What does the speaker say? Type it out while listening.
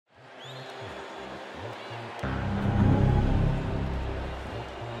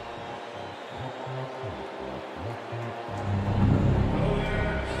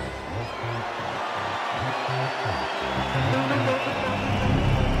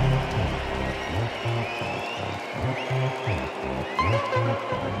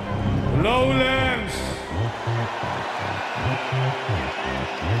Lowlands.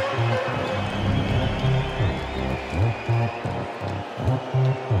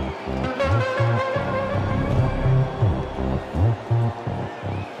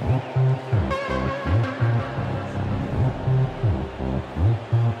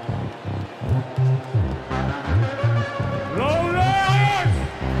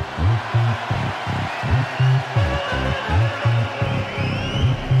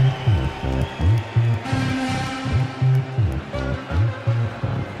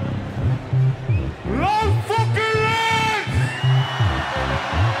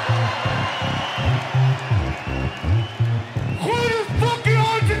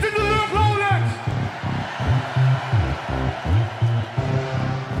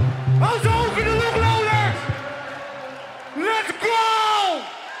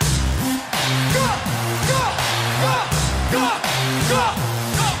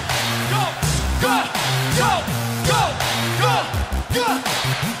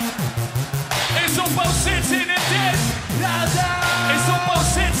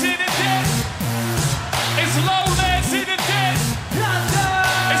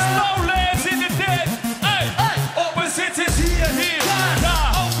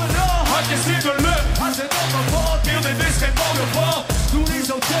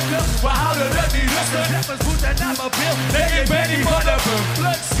 We houden het niet rustig, rappers moeten naar mijn bril. Nee, ik ben niet van de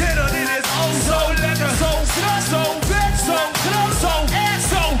bug. Skinner, dit is al zo lekker. Zo strak, zo vet, zo groot, zo echt,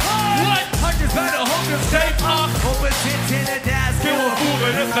 zo hard. Handjes bij de honderd, geef acht. Op een zit in de das, killen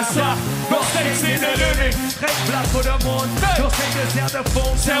voeren het gezag. Nog steeds in de running, geen blad voor de mond. Nog steeds dezelfde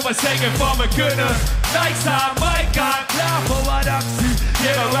fonds, zelf maar zeker van me kunnen. Niks aan, mic aan, klaar voor wat actie.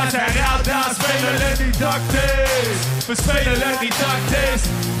 Yeah, wij zijn raad, daar spelen het niet tactisch. We spelen het niet tactisch.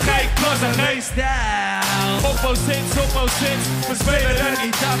 Geen klas en geen stijl. Opposites, we spelen het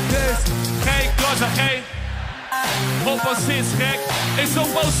niet tactisch. Geen klas en geen opposites, gek. Is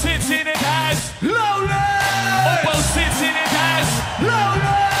opposites in het huis. Lowlands! Opposites in het huis.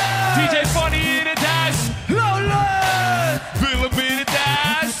 Lowlands! DJ Funny in het huis. Lowlands! Willem in het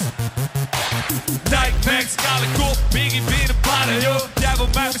huis. Nike, Max, kale kop, Biggie binnen pannen, joh. Jij wil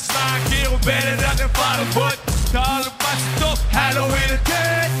mij verslaan, kerel, beter dan een vader wordt. De alle matchen top, hallo in het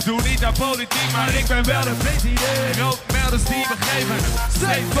tent. Doe niet aan politiek, maar ik ben wel de president. Rookmelders die we geven,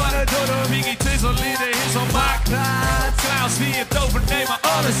 steeds van het door de Biggie Tizzle in de hissel maakt plaats. Clowns die het overnemen,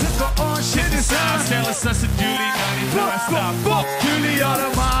 alles is voor ons, shit is aan. Zelfs als het jullie nou niet staan. Fuck jullie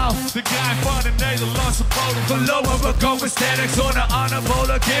allemaal. De grind van de Nederlandse bodem geloven, we komen sterk zonder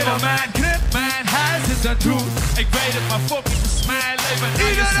anabolen. Kerel, mijn grip, mijn huis is een truth. Ik weet het, maar fuck het is mijn leven.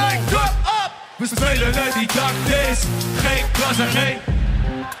 Iedereen, drop op! We spelen het niet tactisch, geen klas en geen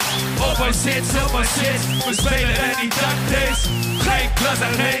opposites. We spelen het niet tactisch, geen klas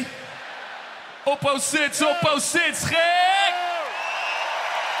en geen opposites, gek!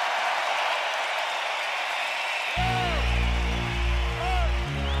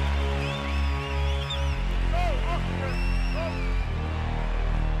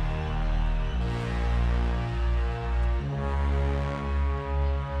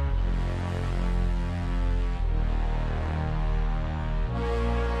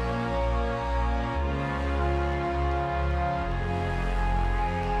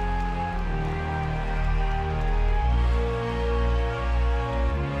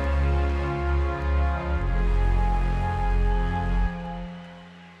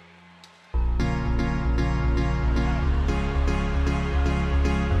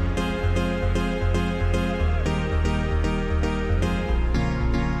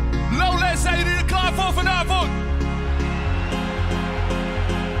 Zijn jullie er klaar voor vanavond?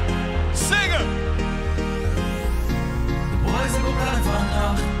 Zingen! De boys hebben plannen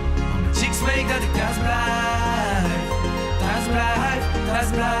vannacht. Maar mijn chicks weet dat ik thuis blijf. Thuis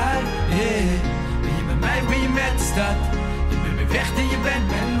blijf, yeah. Ben je met mij, ben je met de stad. Je bent weer weg en je bent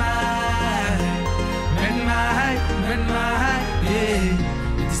met mij. Met mij, yeah.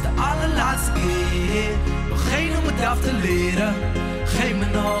 Dit is de allerlaatste keer. Nog geen om het af te leren. Geef me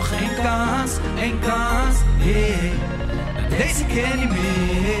nog één kans, yeah. Deze keer niet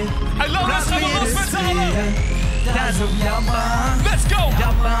meer. Hey, Lowlands, gaan we los met z'n allen. Thuis op jouw bank. Let's go!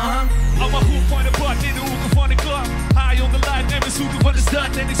 Jouw bank. Allemaal goed van de bad in de hoeken van de klap. Haai on the line, neem een zoeken van de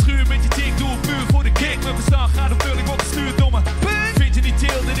stad. En ik schuur met je chick, doe het puur voor de kick. Mijn verstand gaat op wil, ik word gestuurd door me. Vind je niet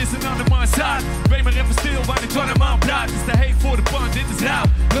chill, dit is een andermans zaad. Ben maar even stil, waar ik van een man praat. Dit is de heet voor de band, dit is rauw.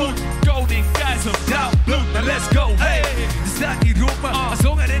 Bloed, koning, keizer, down, bloed, now let's go. Hey, de stad die roept me, als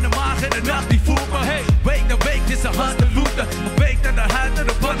honger in de maag en de nacht die voelt me. Hey, week na week is er hard te voeten. Een week naar de huid, naar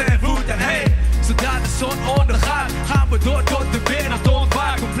de pannen en voeten. Hey, zodra de zon ondergaat, gaan we door tot de wereld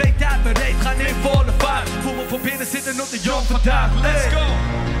ontwaakt. Compleet uit mijn zitten op de jong vandaag. Let's go!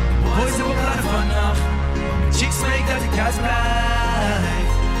 Boys hebben plannen vannacht. Chicks spreekt dat ik thuis blijf.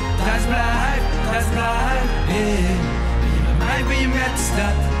 Thuis blijf, thuis blijf. Yeah. Ben je met mij, ben je met de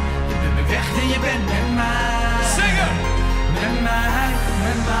stad. Je bent me weg en je bent met mij. Zingen! Met mij,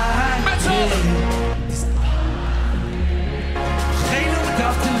 met mij. Met z'n allen! Geen om het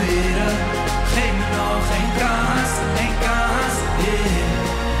af te leren. Geef me nog geen kans, yeah.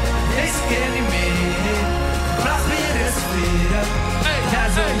 Deze keer niet meer. Plaats ben je reserveren.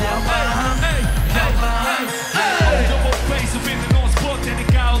 Thuis op jouw baan, jouw baan. Auto op face of in ons bord en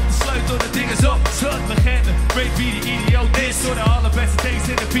ik hou op de sleutel, de ding is op. Soort legende, weet wie die idioot is. Door de allerbeste days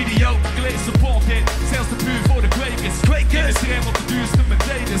in de video. Ik lees de pop in, zelfs de puur voor de kwekers. In de tram op de duurste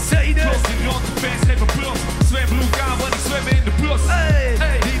Mercedes. Klos die rond de fans geven pros. Zwembroek aan, want ik zwem in de pros.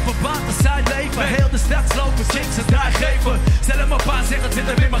 Die verbaat de zijleven. Heel de stad slopen, chicks en draai geven. Stel hem op aan, zeg het zit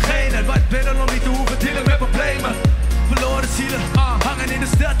er in mijn genen. Maar ik ben er nog niet te hoeven dealen met problemen. Verloren zielen, hangen in de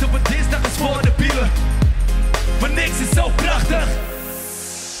stad op een dinsdag is voor de pielen. Maar niks is zo prachtig.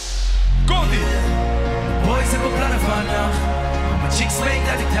 Komt-ie! Boys hebben plannen vannacht. Maar chicks weet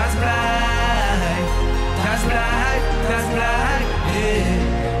dat ik thuis blijf. Thuis blijf, thuis blijf. Yeah.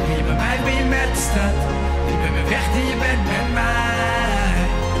 Ben je bij mij, ben je met de stad. Je bent me weg en je bent met mij.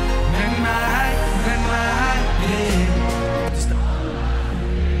 Met mij, met mij. Yeah. Dus dan.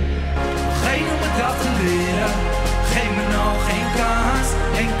 Geen om het af te leren. Geef me nog geen kans,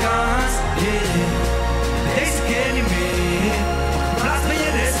 yeah. Deze keer niet meer. Plaats ben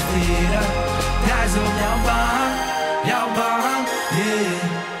je reserveren. Thuis op jouw baan, yeah.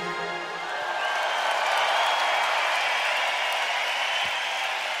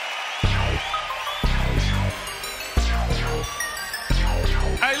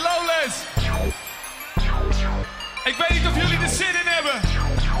 Hey Lowlands! Ik weet niet of jullie er zin in hebben.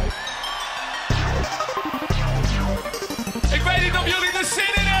 Ik weet niet of jullie er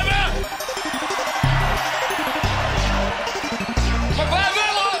zin in hebben. Maar wij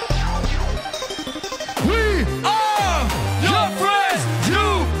wel hoor. We are your friends.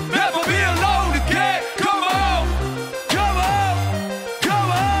 You never be alone again. Come on. Come on.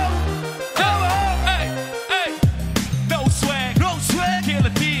 Come on. Come on. Hey, hey. No swag. No swag. Kill a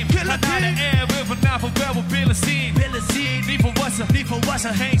team. Kill a team. Naar de air. We vanavond wel wat willen zien. Willen zien. Niet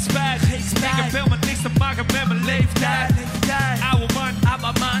volwassen. Geen spijt. Geen spijt. Ik heb helemaal niks te maken met mijn leeftijd. Oude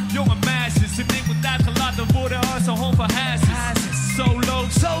man, jonge meisjes. En ik moet uitgelaten worden als een hond van huisjes. Solo,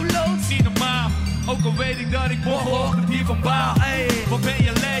 niet normaal. Ook al weet ik dat ik morgenochtend hiervan baal. Wat ben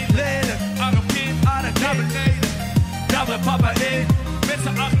je lelijk, arm kind, naar beneden. Daar blijft papa in, met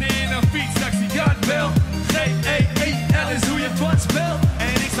z'n achter in een fietstaxi. Ja, wel, G-E-E-L is hoe je het wordt speelt.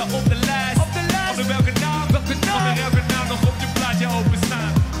 En ik sta op de lijst, onder welke naam, onder welke naam nog op je plaatje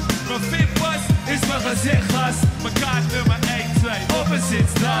openstaan. Mijn pinpas is mijn gezichtglas. Mijn kaart nummer 1, 2,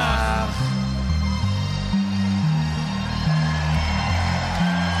 oppositesdag.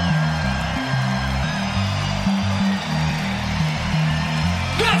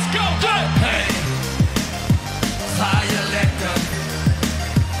 Let's go, go! Hey, ga je lekker?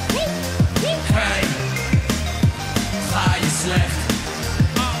 Hey, ga je slecht?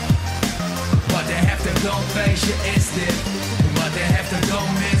 Wat een heftig dom feestje is dit. Wat een heftig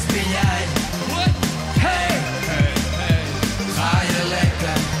dom mens ben jij. Hey, ga je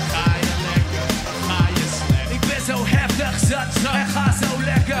lekker? Ga je slecht? Ik ben zo heftig zat en ga zo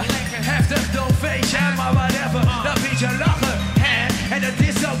lekker. Heftig dom feestje, maar whatever, dan vind je lachen. En het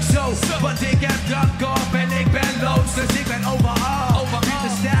is ook zo, want ik heb drank op en ik ben loos. Dus ik ben overal, niet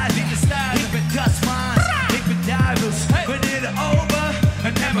te staan. Ik ben Tasmaans, ik ben duivels. Wanneer de open,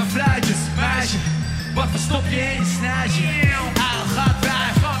 en mijn fluitjes. Meisje, wat verstop je in je snijtje? Gaat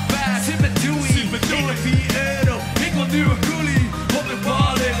bij, zit met Dewey. Ik heb 4 euro, ik wil nu een coolie. Op de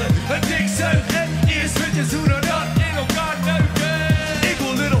bal liggen, een dik zeug en eerst met je zoenen dan in elkaar neuken. Ik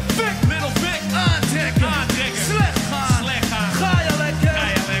wil little Vic aantrekken. Slecht gaan. Ga je lekker?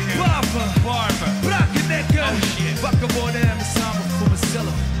 Barven. Brak je nekken. Oh shit. Wakker worden en me samen voor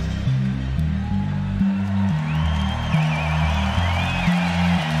mezelf.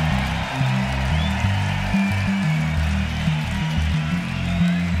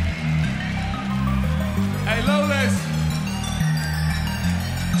 Hey Lowlands.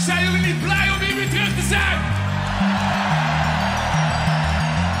 Zijn jullie niet blij om hier weer terug te zijn?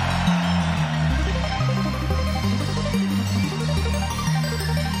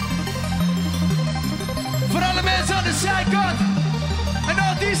 Voor alle mensen aan de zijkant. En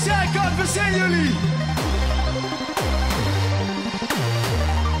aan die zijkant, waar zijn jullie?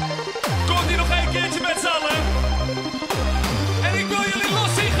 Komt hier nog een keertje met z'n allen? En ik wil jullie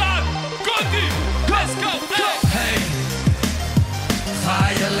los zien gaan. Komt ie. Let's go. Hey.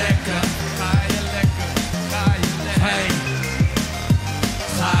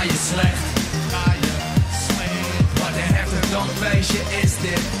 Ga je slecht? Ga je slecht? Wat een heftig dom feestje is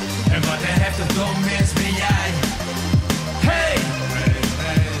dit. En wat een heftig dom mens ben jij. Hey!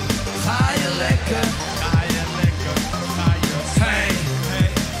 Ga je lekker? Ga je lekker? Ga je Hey!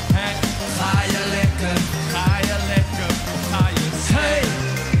 hey? Ga je lekker? Ga je lekker? Ga je Hey!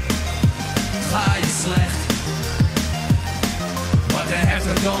 Ga je slecht? Wat een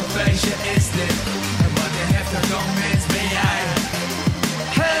heftig dom feestje is dit. En wat een heftig dom mens ben jij.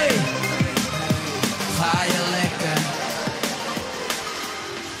 Hey! Ga je lekker?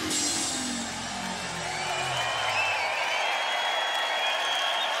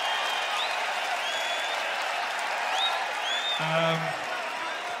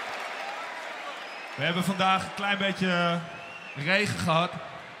 We hebben vandaag een klein beetje regen gehad.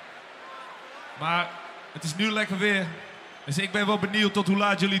 Maar het is nu lekker weer. Dus ik ben wel benieuwd tot hoe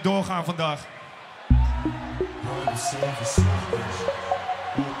laat jullie doorgaan vandaag.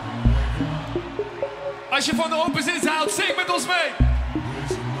 Als je van de opposites houdt, zing met ons mee.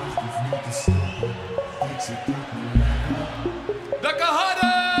 Dat kan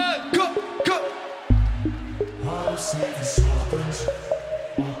harder. Kom, kom.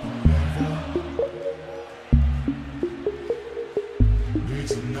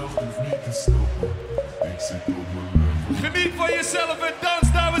 Geniet van jezelf en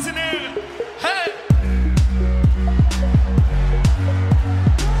dans, dames en heren. Hey!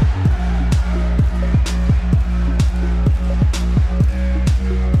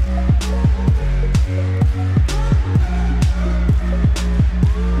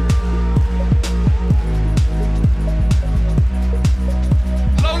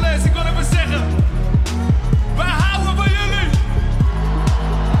 Lowlands, ik wil even zeggen. Wij houden van jullie.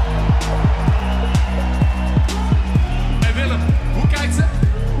 Hey Willem, hoe kijkt ze?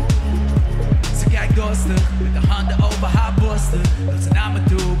 Ze kijkt dorstig, met de handen over haar borsten. Loopt ze naar me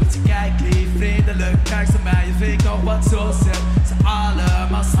toe, want ze kijkt lief, vriendelijk. Kijkt ze mij en vind ik nog wat zo zegt. Ze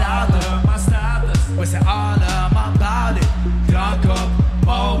allemaal status, we zijn allemaal bouwd. Drank op,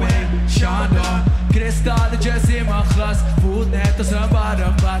 Moe, Chandon. Kristalletjes in mijn glas, voelt net als een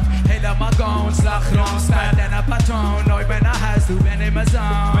warm bad. Helemaal gewoon, slagroom, spijt en een patroon. Nooit meer naar huis toe, ben in mijn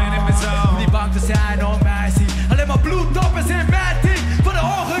zone. Niet bang te zijn om mij, zie alleen maar bloedtoppers in mijn team. Voor de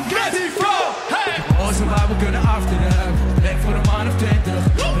ongekende flow. Hey! Oh, zo waar we kunnen afteren. Leuk voor een man of 20.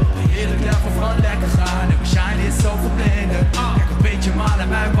 Een heerlijk level van lekker gaan. En mijn shine is zo verblindend. Kijk een beetje mal aan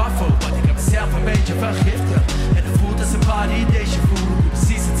mijn waffel, want ik heb mezelf een beetje vergiftigd. En het voelt als een party deze voel.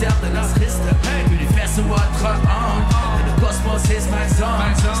 Precies hetzelfde als gisteren. Het universum wordt geowned. En de kosmos is mijn zone.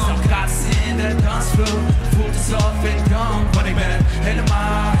 Stap gratis in de dansvloer. Het voelt alsof ik kan. Want ik ben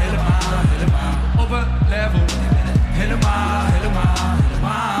helemaal Op een level. Helemaal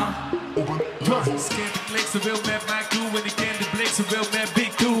Op een level. Ze kent de klik, ze wil met mij doen. En ik ken de blik, ze wil met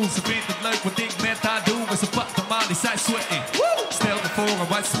Big Doel. Ze vindt het leuk wat ik met haar doe. Maar ze pakt de Mali, zij sweating. Stel me voor een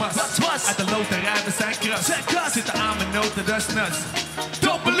wat smas. Uit de loterij, we zijn kras. Zitten aan mijn noten, dat is nuts.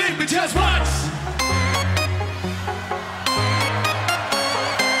 Don't believe me, just watch.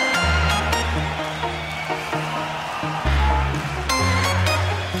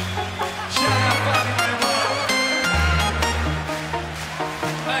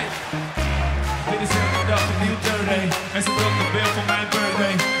 En ze doet de beeld van mijn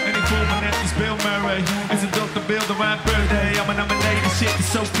birthday. En ik voel me net als Bill Murray. En ze doet de beeld van mijn birthday. Ja, maar naar beneden, shit is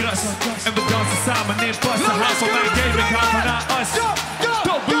zo kras. En we dansen samen in pas. Ze houdt van mijn game, ik hou van haar as.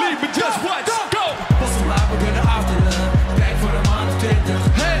 Don't believe me, just watch. Go! Posten waar we kunnen afteren. Kijk voor een man of 20.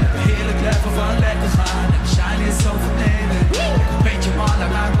 Hey! Een heerlijk level van lekker gaan. En mijn shine is zo verblindend. Kijk een beetje mal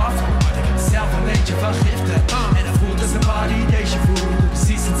aan mijn waffel, want ik heb mezelf een beetje vergiftigd. En het voelt als een party deze voel.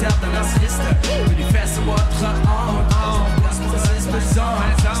 Precies hetzelfde als gisteren. Het universum wordt geowned. Kosmos is mijn zone.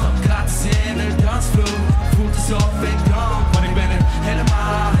 Stap gratis in de dansvloer. Het voelt alsof ik kan. Want ik ben er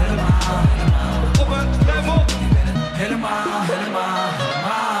helemaal Op een level. Helemaal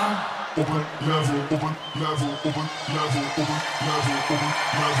Op een level, op een level, op een level, op een level, op een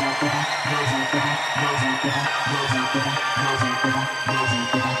level, op een level, op een level, op een level, op een level, op een level,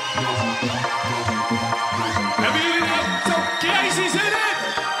 op een level, op een level, op een level. Hebben jullie er zo crazy zin in?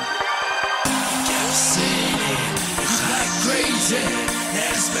 Ik heb zin in, ik ga crazy.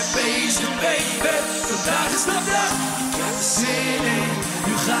 Nergens mee bezig, baby. Vandaag is de dag. Ik heb zin in,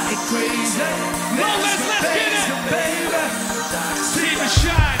 nu ga ik crazy. Nergens mee bezig, baby. See me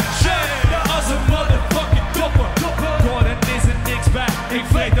shine, als een motherfucking topper. Gordon is er niks bij, ik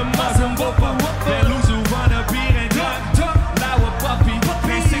vreet hem als een wopper. Ben loezo van een bier en drank. Lauwe papi,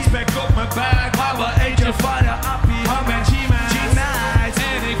 een sixpack op mijn buik. Hou wel eentje van de appie. Hang met G-Max.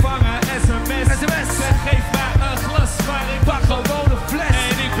 En ik vang een sms. Ze geeft mij een glas, maar ik pak gewoon een fles.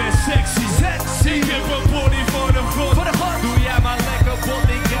 En ik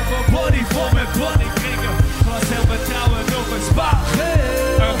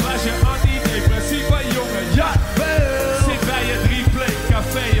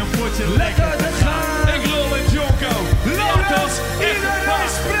je lekker te gaan. Ik rol met Jonko, Lowlands, iedereen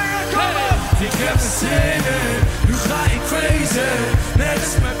springen, kom op! Ik heb er zin in, nu ga ik crazy. Net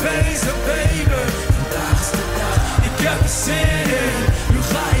is mijn bezig, baby. Vandaag is de dag. Ik heb er zin in, nu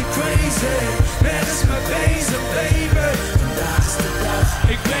ga ik crazy. Net is mijn bezig, baby. Vandaag is de dag.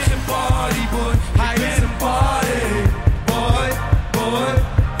 Ik ben een partyboy, hij is een party boy, boy.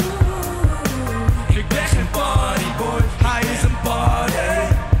 Ik ben geen partyboy, hij is een party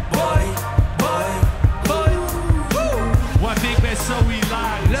boy, boy, boy. Want ik ben zo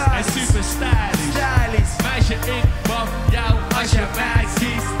hilarisch en super stylish. Meisje, ik mag jou als je mij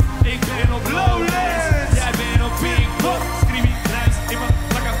kiest. Ik ben op Lowlands, jij bent op Pinkpop. Screamy lijns in mijn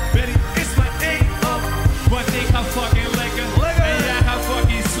plakker, Betty is mijn één op. Want ik ga fucking lekker en jij gaat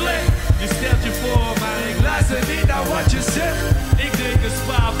fucking slecht. Je stelt je voor, maar ik luister niet naar wat je zegt. Ik drink een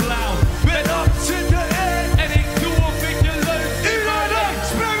spa blauw, ben op zitten en ik doe of ik je leuk. Iedereen,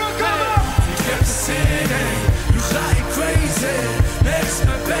 springen, kom op! Ik heb er zin in, nu ga ik crazy. Het is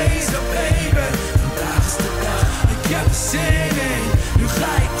me bezig, baby. Vandaag is de dag. Ik heb er zin in, nu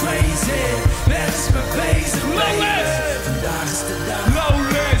ga ik crazy. Het is me bezig, baby. Vandaag is de dag.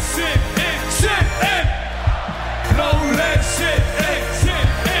 Lowlands zit in. Lowlands zit in.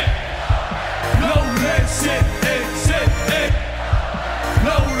 Lowlands zit in.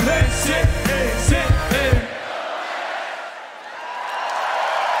 Lowlands zit in.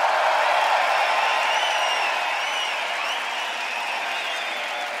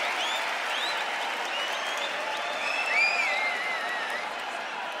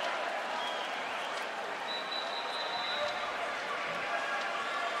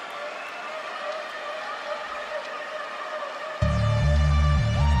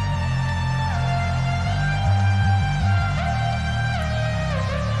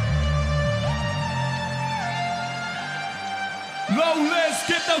 Lowlands,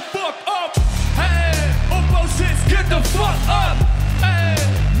 get the fuck up! Hey, opposites, get the fuck up! Hey,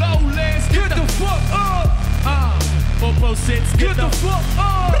 Lowlands, get the fuck up! Opposites, get the fuck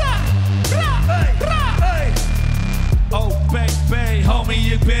up! Hey. Oh, baby,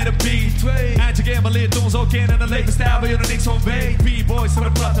 homie, ik ben een beat. Eindje keer maar leert ons ook kennen een levensstijl waar je er niks van weet. B-boys van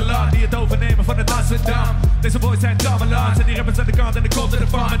het platteland die het overnemen van het Amsterdam. Deze boys zijn dammelans en die rappers aan de kant en de kont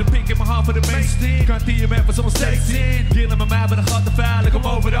ervan. Met een pink in mijn hand voor de mainstream. Kantien met me soms steeds in. Killen met mij met een gat te vuil. Ik kom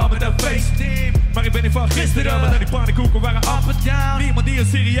overal met een feestteam. Maar ik ben niet van gisteren, want die pannenkoeken waren up and down. Niemand die er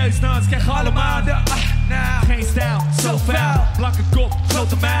serieus naast krijgt allemaal de geen stijl, zo vuil. Blanke kop,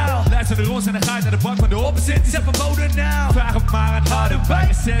 grote mijl. Luister naar ons en dan ga je naar de bank van de opposite. Die zijn verboden nou. Vraag het maar aan Harderwijk.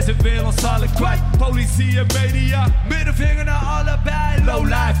 En ze wil ons alle kwijt. Politie en media, middenvinger naar allebei. Low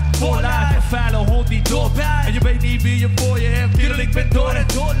life, for life. Een vuile hond die doorbijt. En je weet niet wie je voor je hebt. Kerel, ik ben door en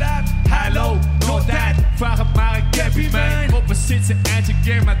door lijf. Hallo, Noordijk. Vraag het maar aan Cappy, man. Opposite zijn eindje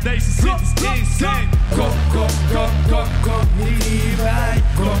game, maar deze shit is insane. Kom hierbij.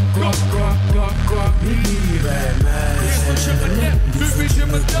 Kom hierbij mij. Eerst was je me nep, nu vind je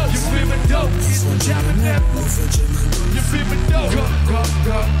me dood. Je vindt me dood, eerst was je me nep. Je vindt me dood.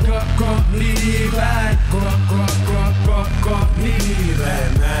 Kom hierbij. Kom hierbij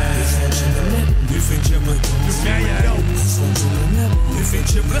mij. Nu vind je me dood. Nu ben jij dood. Nu vind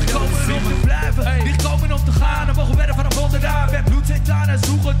je me dood. We komen om te blijven, die komen om te gaan. En mogen werden vanaf onderdaan. Met bloed zetaan en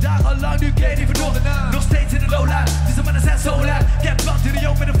zoeken dagenlang. Nu ken je die verdomme naam. Nog steeds in de Lowlands, het is een mannen zijn zo laat. Ik heb plant in de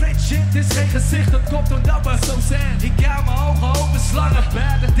jong met een vreemd shit. Het is geen gezicht, dat komt omdat we zo zijn. Ik ga mijn ogen open slangen.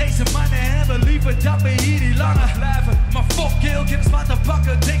 Deze mannen hebben liever dat we hier die langer blijven. Maar fuck kill, kennis maar te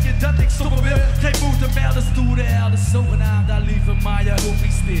pakken. Denk je dat ik stoppen wil? Geen moeite melden, stoere helden. Zogenaamd daar liever, maar je hoeft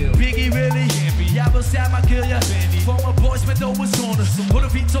niet stil. Biggie Willy, jij wil zijn maar kill je. Voor mijn boys met open zones. Voor een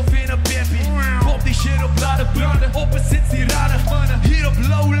fiets of in een pimpie. Pop die shit op, laten branden. Opposites die raden. Hier op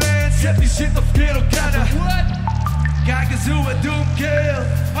Lowlands, zet die shit op kerel kennen. Kijk eens hoe we doen, kill.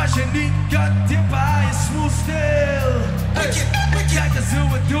 Als je niet kan tippen, hij is smooth stil. Kijk eens hoe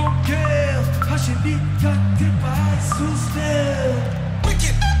we doen, kill. Als je niet kan tippen, hij is smooth stil.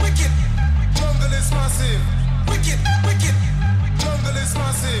 Wicked, jungle is massive. Wicked, jungle is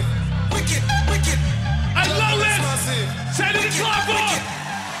massive. Wicked, En Lowlands, zijn jullie er klaar voor?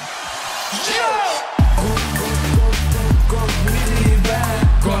 Yo! Kom hierbij.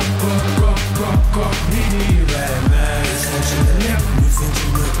 Kom hierbij mij. Nu vind je me nep. Nu vind je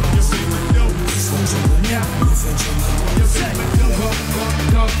me dood. Nu vind je me nep. Nu vind je me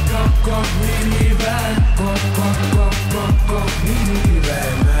dood. Kom hierbij. Kom hierbij.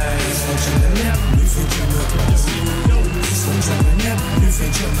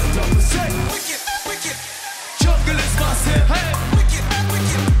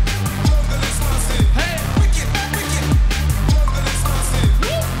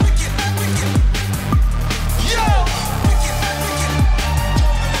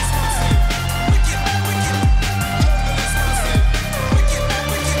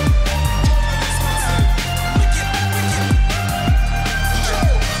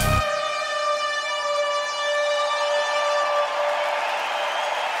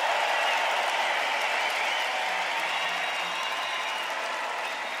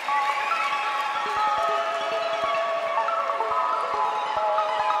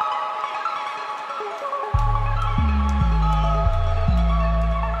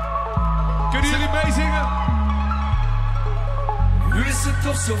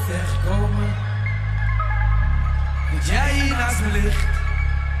 toch zo ver gekomen dat jij hier naast me ligt.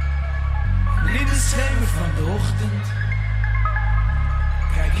 En in de schemer van de ochtend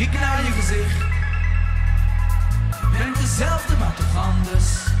kijk ik naar je gezicht. Je bent dezelfde, maar toch anders.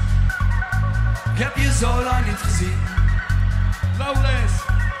 Ik heb je zo lang niet gezien. Lowlands.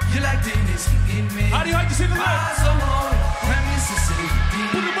 Je lijkt ineens in me. Haal die handjes in de lucht. Ah, zo mooi. En minstens 17.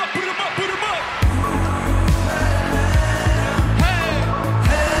 Put hem op, put hem op, put hem op.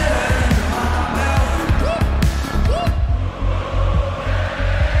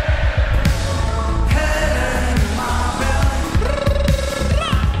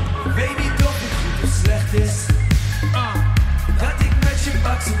 Dat ik met je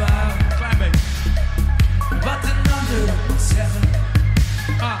pak zou houden. Klein beetje. Wat een ander moet zeggen.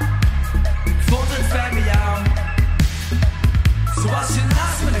 Ik vond het fijn bij jou. Zoals je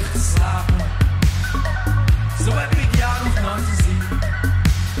naast me ligt te slapen. Zo heb ik jou nog nooit gezien.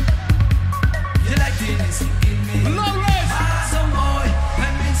 Je lijkt ineens in me. Lowlands. Maar zo mooi.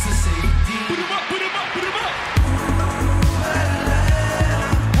 En minstens 17. Put hem op, put hem op, put hem op.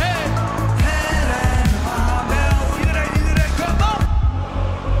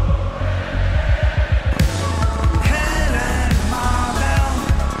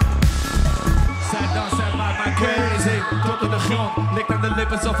 Tot aan de grond, likt aan de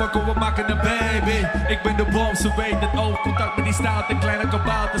lippen zo van kom we maken een baby. Ik ben de bom, ze weet het ook. Contact met die staat, een kleine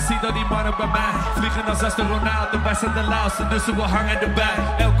kabouter. Zie dat die mannen bij mij vliegen als astronauten. Wij zijn de lauwste, dus we hangen erbij.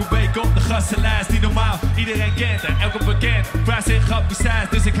 Elke week op de gastenlijst die normaal iedereen kent. En elke bekend, wij zijn grapjes zijn.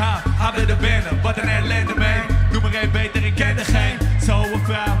 Dus ik haal weer de binnen, wat een ellende mee. Doe maar één beter, ik ken er geen. Zo'n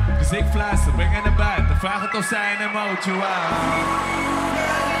vrouw, dus ik fluister, breng haar naar buiten. Vraag het of zij een emotie wou.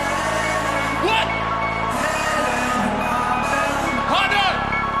 What? Harder!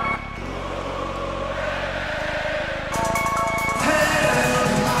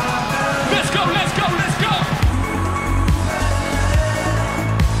 Let's go, let's go, let's go!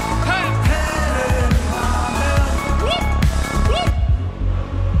 Hey! Woop! Woop!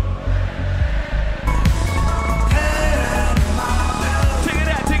 Check it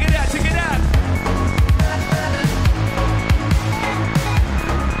out, check it out, check it out!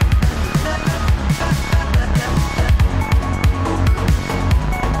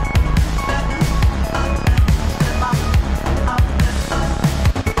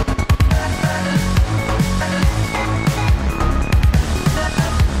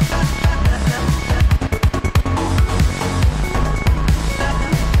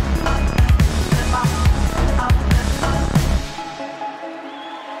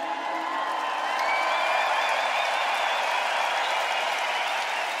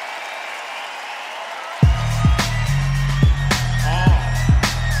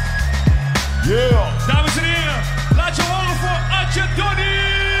 Dames en heren, laat je horen voor Atje Donnie!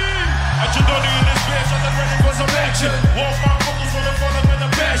 Atje Donnie in this bitch, altijd ready for some action. Walk my vocals for the fun with a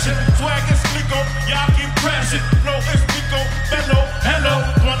passion. Swag is Clico, y'all keep crashing. Flow is Pico, mellow, hello.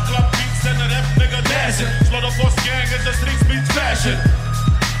 One club beats and a rap nigga dashing. Slaughter Force gang is the street beats fashion.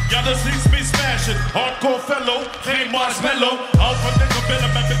 Ja, de streets be smashing. Hardcore fellow, geen marshmallow. Hou van dikke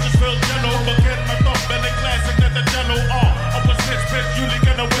billen met bitches veel jello. Bekend met top ben ik classic net een jello. Op een six pit, jullie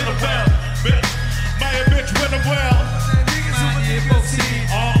kennen winnen wel. Bitch, my bitch winnen wel.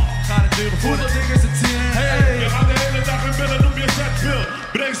 Gaat het duren voor de Diggers het zien. Hey, je gaat de hele dag in billen, noem je zetpil.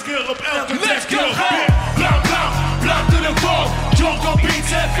 Breng skill op elke tekskill. Blam, blam, blam to the ball. Jonko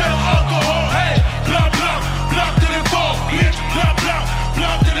beats en veel alcohol. Hey, blam, blam, blam to the ball. Bitch, blam, blam,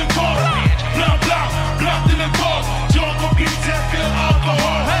 blam to the ball. Blam, blam, blam to the ball. Jonko beats en veel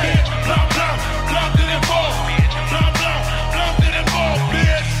alcohol. Hey, blam, blam, blam to the ball. Blam, blam, blam to the ball.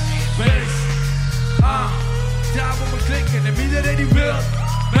 Bitch. Bass. Daar moet me klikken en iedereen die wil.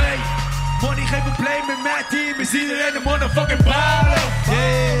 Nee, money geen probleem met mijn team. Is iedereen een motherfucking baller.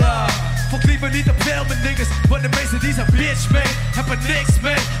 Yeah. Fok liever niet op veel met niggas, want de meeste die zijn bitch mee. Heb er niks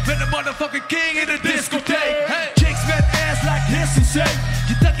mee, ben een motherfucking king in de discotheek. Hey. Chicks met ass like Hissensee.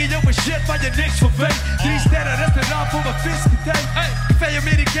 Je takkie over shit waar je niks van weet. 3 sterren restaurant voor mijn visgedee. Café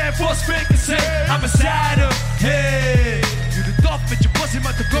Amerikaan voor Spinkersee. I'm a side up, hey. Je doet tof met je pussy,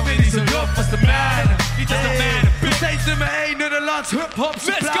 maar de kom je niet zo rough als de mijne. Niet als de mijne. Ben steeds nummer 1 Nederlands hip-hop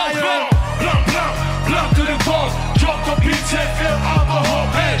supplier. Let's go, bro! Blam, blam, blam to the ball. Jonko beats en veel alcohol.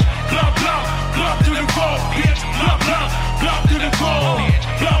 Hey, blam, blam, blam to the ball. Bitch, blam, blam, blam to the ball.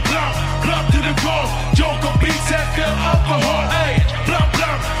 Blam, blam, blam to the ball. Jonko beats en veel alcohol. Hey, blam,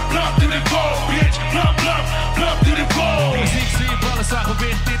 blam, blam to the ball. Bitch, blam, blam, blam to the ball. Muziek zie je ballen, zag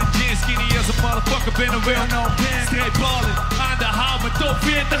gewicht in de jeans. Skinny als een motherfucker, ben een well-known band. Streep ballen, aan de haal met top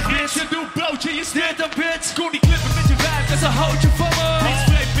 40 hits. Je doet broodje, je sneert een bitch. Koen die klippen met je wijf, dat is een houtje van me.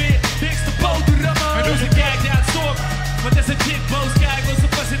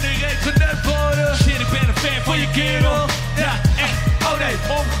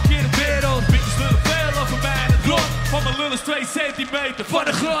 2 centimeter van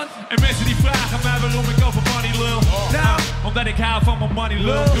de grond. En mensen die vragen mij waarom ik over money lul. Nou, omdat ik hou van mijn money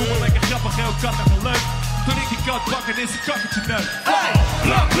lul. Doe me lekker grappig, heel kattig en leuk. Toen ik die kat bakken is een kakkertje neuk. hey,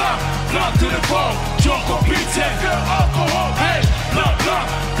 blam blam, blam to the ball. Choco Piet en veel alcohol. Hey, blam blam,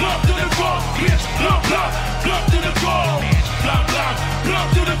 blam to the ball. Bitch, blam blam, blam to the ball. Blam blam, blam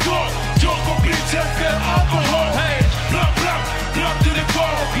to the ball. Choco Piet en veel alcohol. Hey, blam blam, blam to the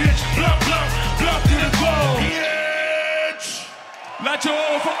ball. Bitch, blam blam, blam to the ball. Bitch. Laat je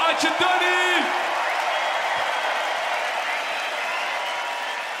horen voor Adje Donnie.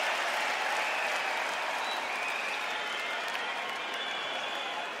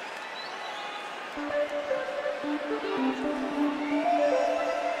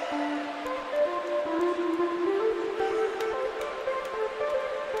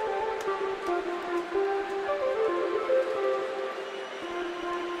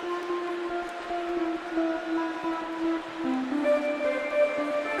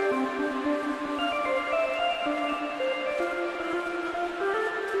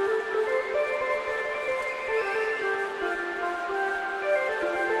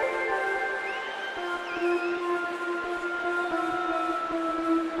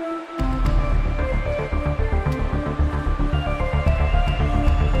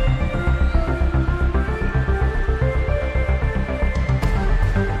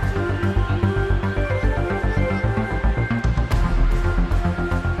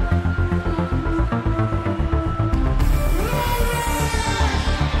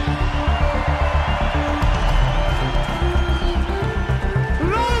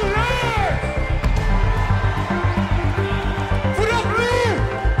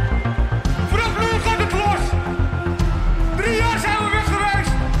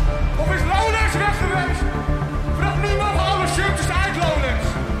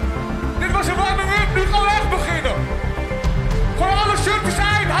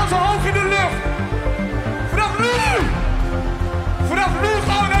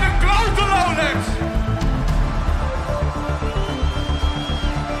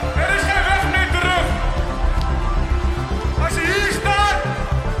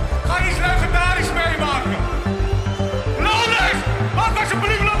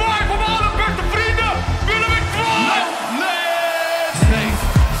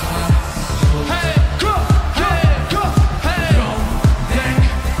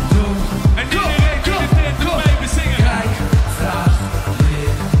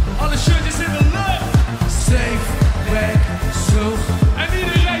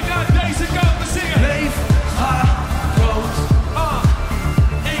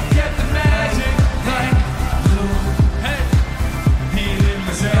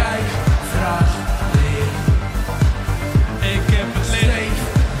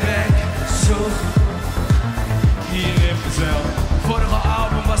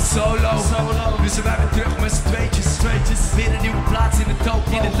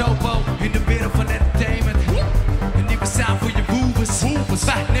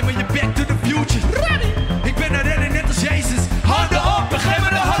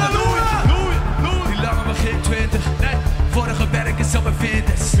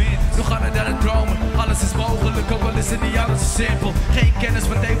 Simpel, geen kennis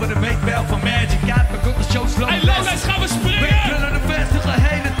van thee, maar dat weet wel van magic. Ja, maar komt de show slow. Hey, Lowlands, gaan we springen! We knullen de vestige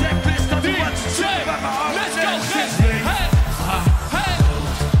hele tracklist. Dat is wat ze DJ, bij mijn hart. let's go, Zes, hey, hey, hey, hey,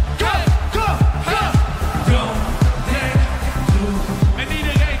 go, go, go, go, denk, doe. En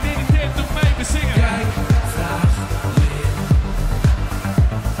iedereen die niet heeft, doet mee, we zingen. Kijk, vraag, leer.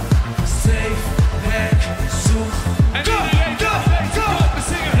 Safe, weg, zoek. En Go, iedereen die go, niet heeft, go. doet we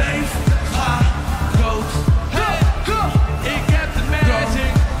zingen. Leef, ga, rood. Hey, Go, ik heb de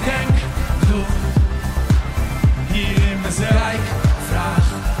magic, denk, doe. hier in mezelf. Kijk, vraag,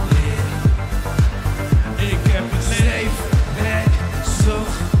 leer. Ik heb het leven. Safe, weg, zoek.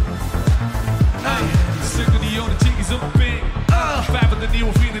 Hey, een stuk van die jonge chickies op mijn ping. 500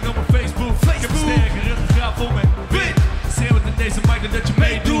 nieuwe vrienden op mijn Facebook. Ik heb een sterke ruggengraat voor me. Win! Schreeuwt in deze mic dat je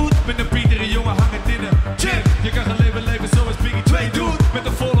meedoet. Met een piekere jongen hangend in een gym. Je kan geen leven leven zoals Biggie 2 doet. Met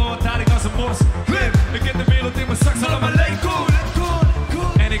een volle hand haal ik als een mos. Glim! Ik heb de wereld in mijn zak, zal allemaal leeg cool.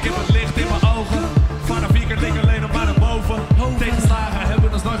 En ik heb het licht in mijn ogen. Vanaf hier kan ik alleen nog maar naar boven. Tegenslagen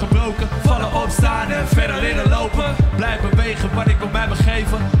hebben ons nooit gebroken. Vallen opstaan en verder leren lopen. Blijf bewegen wat ik op mij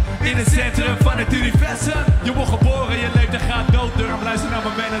begeven. In het centrum van het universum. Je wordt geboren, je leeft en gaat dood. Durf luister naar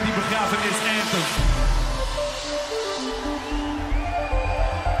mijn melodie begrafenis anthem.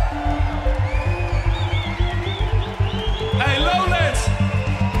 Hey Lowlands!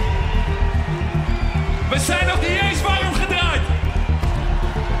 We zijn nog niet eens warm gedraaid.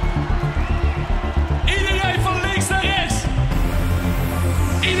 Iedereen van links naar rechts.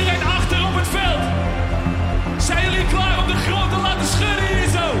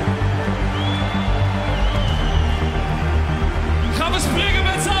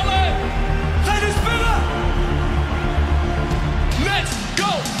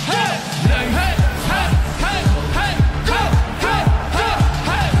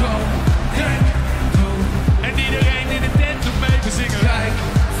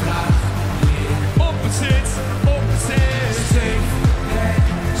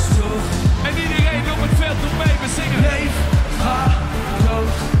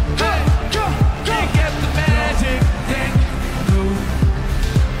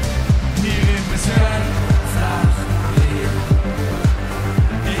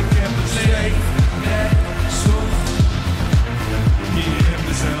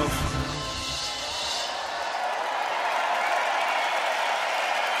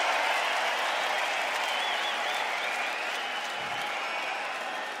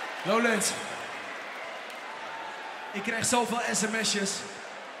 Lowlands. Ik krijg zoveel sms'jes.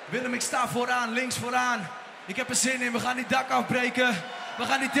 Willem, ik sta vooraan, links vooraan. Ik heb er zin in, we gaan die dak afbreken. We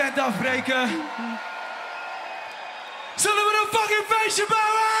gaan die tent afbreken. Zullen we een fucking feestje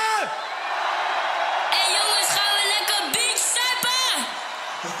bouwen? Hey jongens, gaan we lekker beach zuipen?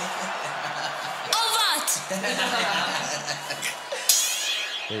 Of wat?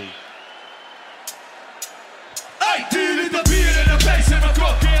 Hey, 10 liter bier in een feest en mijn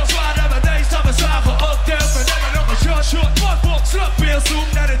cocktail. Zwaar naar mijn deze, dan we slagen op tel. We nemen nog een shot, pot, slokpil. Zoom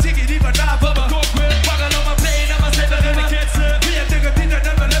naar de tikkie die vandaan van mijn kop wil. Pakken op mijn play, naar mijn zitten in de kitsen. Wie je dingen die dat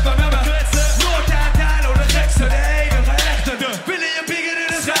nummer hebben met mijn kwetsen. Noord-Aan, de gekste, de enige echte. Willen je bigger in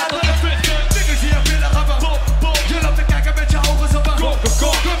de schaal van de vechten. Dikkers die je willen gaan van pop. Je loopt te kijken met je ogen zo van kop.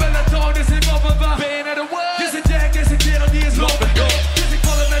 Kom met een toon, dus ik op een wacht. Ben je naar de world? Dit is een jack, dit is een kerel die is lopen. Dus ik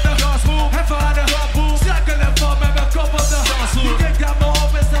val hem met een gasboom. Even aan de rapboom. Struikelen van met mijn kop op de gasboom. Die denkt aan me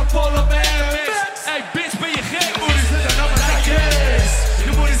op en staat vol op MX. Hey bitch, ben je gek? Je moeder zitten aan mijn Nike's.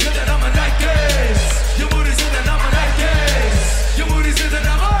 Je moeder zitten aan mijn Nike's. Je moeder zitten aan mijn Nike's. Je moeder zitten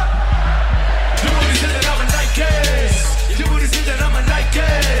aan mijn... Je moeder zitten aan mijn Nike's. Je moeder zitten aan mijn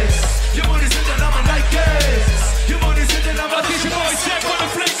Nike's. Je moeder zitten aan mijn Nike's. Je moeder zitten aan mijn... Wat is je mooi check voor de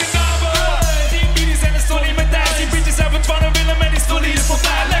flinke namen? 10 minis en een stolly met thuis. Die bitches hebben 12 willen met die stolly is voor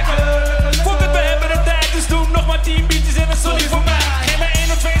mij lekker. Fuck het, we hebben de tijd, dus doe nog maar 10 bitches en een stolly voor mij. Geef me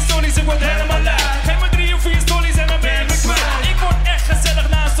 1 of 2 stollies, ik word helemaal lui. Geef me 3 of 4 stollies en dan ben ik kwijt. Ik word echt gezellig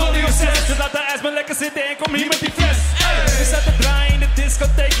na een stolly of 6. Dus laat de ijs maar lekker zitten en kom hier met die fles. We zetten draaien in de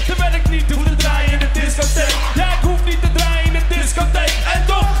discotheek, terwijl ik niet hoef te draaien in de discotheek. Ja, ik hoef niet te draaien in de discotheek. En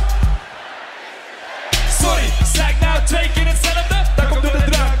toch... Sorry, zei ik nou 2 keer hetzelfde? Dat komt door de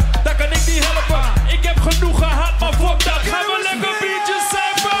drank, dat kan ik niet helpen. Ik heb genoeg gehad, maar fuck dat. Gaan we lekker biertjes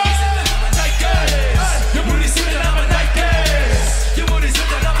zuipen? Je moeder zitten aan mijn Nike's. Je moeder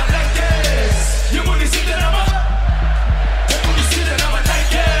zitten aan mijn Nike's. Je moeder zitten aan mijn... Je moeder zitten aan mijn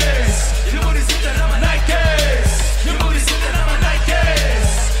Nike's. Je moeder zitten aan mijn Nike's. Je moeder zitten aan mijn Nike's.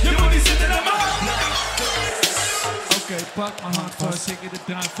 Je moeder zitten aan mijn... Oké, pak mijn hand vast, ik in de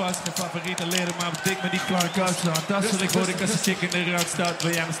drank vast. Geen favoriete leren, maar wat dik met die klank kast. Fantastisch, word ik als een chick in de rand staat.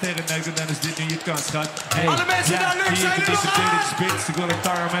 Wil jij mijn sterren neuken, dan is dit nu je kans, schat. Hey, Alle mensen daar links zijn er nog aan! Spits, ik wil een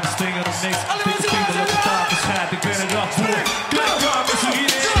tarre met een stinger of niks. Alle mensen Dikke daar spiegel op de zijn er tafel, schat, ik ben er af voor. Klik, Klaar, met z'n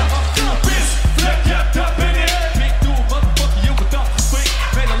iedereen. Pis, flip, ja, dat ben ik. Big doel, motherfucker, je wordt afgespringt.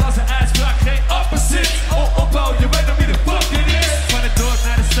 Nederlandse uitspraak, geen opposite. Opbouw, je weet nog wie de fuck dit is. Van het dorp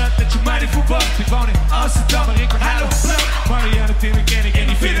naar de stad, dat je mij niet verwacht. Ik woon in Amsterdam, maar ik ben heilig blauw. Marianne, Tim, ken ik en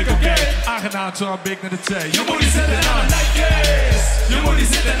die vind ik oké. Aangenaam, zo big naar de 2. Je moeder zitten aan mijn Nike's. Je moeder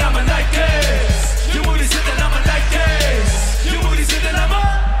zitten aan mijn Nike's. Je moeder zitten aan mijn Nike's. Je moeder zitten aan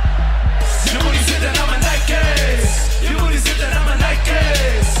mijn... Je moeder zitten aan mijn Nike's. Je moeder zitten aan mijn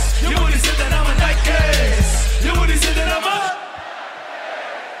Nike's. Je moeder zitten aan mijn Nike's. Je moeder zitten aan mijn...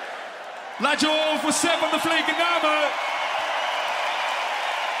 Laat je horen voor Seb van de flinke namen.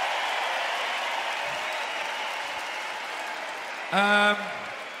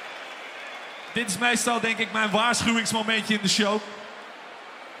 Dit is meestal denk ik mijn waarschuwingsmomentje in de show.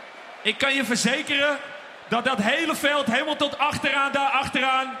 Ik kan je verzekeren dat dat hele veld helemaal tot achteraan, daar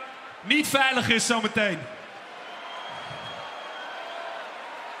achteraan, niet veilig is zometeen.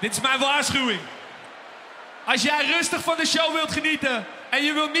 Dit is mijn waarschuwing. Als jij rustig van de show wilt genieten en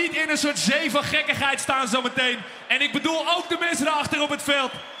je wilt niet in een soort zee van gekkigheid staan zometeen, en ik bedoel ook de mensen daarachter op het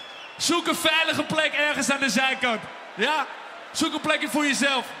veld, zoek een veilige plek ergens aan de zijkant. Ja? Zoek een plekje voor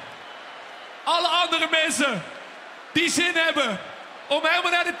jezelf. Alle andere mensen die zin hebben om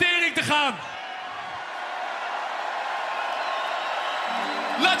helemaal naar de tering te gaan,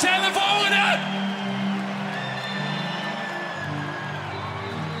 laat je even horen.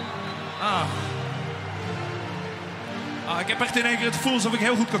 Ik heb echt in één keer het gevoel alsof ik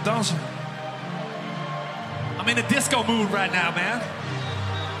heel goed kan dansen. I'm in a disco mood right now, man.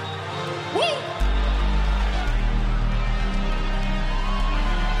 Woo!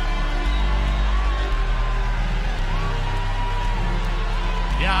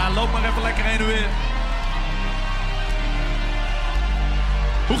 Ja, loop maar even lekker heen en weer.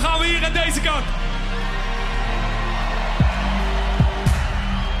 Hoe gaan we hier aan deze kant?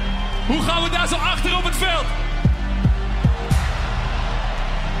 Hoe gaan we daar zo achter op het veld?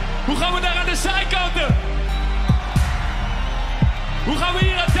 Hoe gaan we daar aan de zijkanten? Hoe gaan we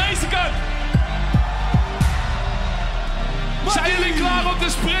hier aan deze kant? Zijn jullie klaar om te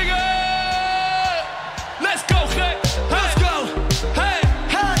springen? Let's go, gek! Let's go! Hey!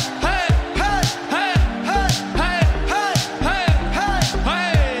 Hey! Hey! Hey! Hey! Hey! Hey! Hey!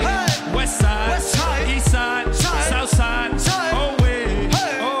 Hey! Hey! West side, east side, south side. Oh, hey!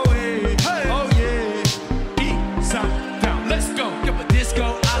 Oh, hey!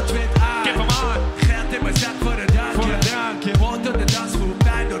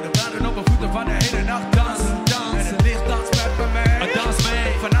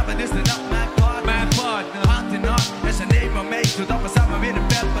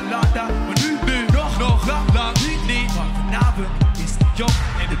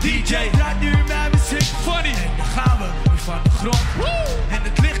 DJ draait nu mijn muziek. Funny. En dan gaan we weer van de grond. Woo. En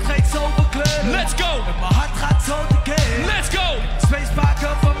het licht geeft zoveel kleuren. Let's go. En mijn hart gaat zo tekeer. Let's go. Space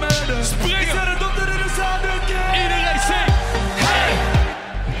pakken van murder. Springen. Ik zet het op de zaal een keer. Iedereen zingt. Hey.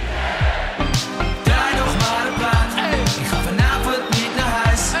 Draai nog maar een plaat. Hey. Ik ga vanavond niet naar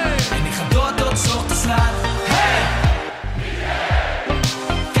huis. Hey. En ik ga door tot 's ochtends laat. Hey.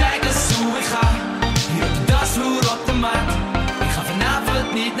 Kijk eens hoe ik ga. Hier op de dansvloer op de mat. Ik ga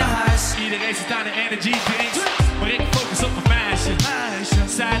vanavond niet naar huis. Iedereen zit aan de energy drinks, maar ik focus op mijn meisje.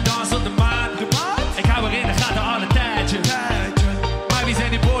 Zij danst op de maan. Ik hou haar in de gaten alle tijdje. Maar wie zijn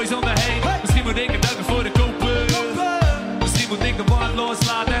die boys om me heen? Misschien moet ik een duiken voor de kopen. Misschien moet ik de band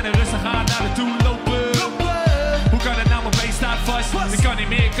loslaten en er rustig aan naar de toe lopen. Hoe kan het nou, mijn been staat vast? Ik kan niet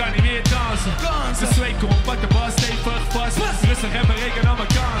meer dansen. De zweet komt, pak de bal stevig vast. Rustig en bereken al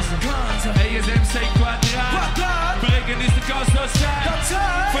mijn kansen. ESMC kwadraat. Bereken is de kans dat zij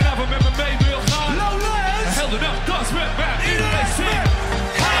vanavond met me mee wil gaan. Lowlands. Heel de dag dans met mij. Iedereen zingt.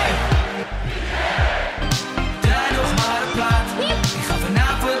 Hey. Draai nog maar een plaat. Ik ga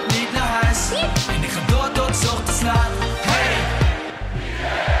vanavond niet naar huis. En ik ga door tot 's ochtends laat. Hey.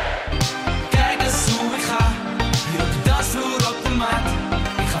 Kijk eens hoe ik ga. Hier op de dansvloer op de mat.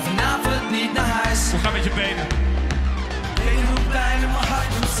 Ik ga vanavond niet naar huis. Hoe gaat met je benen? Benen doen pijn en mijn hart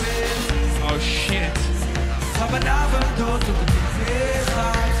doet zeer. Oh shit. Ga vanavond door tot het licht weer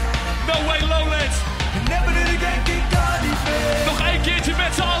gaat. No way Lowlands. En never did ik kan niet meer. Nog één keertje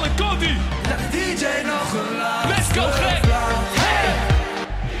met z'n allen, komt-ie. Laat de DJ nog een laatste. Let's go, gek. Hey.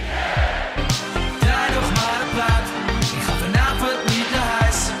 Draai nog maar een plaat. Ik ga vanavond niet naar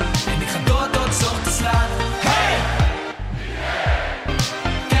huis. En ik ga door tot 's ochtends laat. Hey.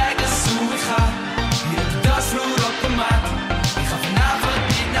 Kijk eens hoe ik ga. Hier op de dansvloer op de mat. Ik ga vanavond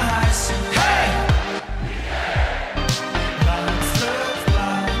niet naar huis. Hey. Laatste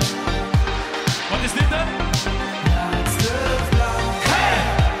plaat. Wat is dit dan? Laatste plaat. Hey.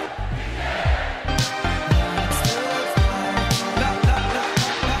 Laatste plaat. La la la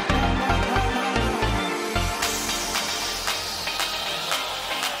la la la la.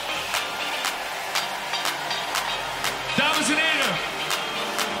 Dames en heren.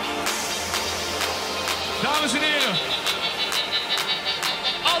 Dames en heren.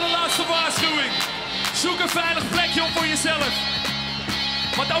 Allerlaatste waarschuwing. Zoek een veilig plekje op voor jezelf.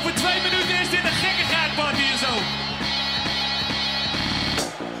 Want over 2 minuten is dit een gekkigheidparty hier zo.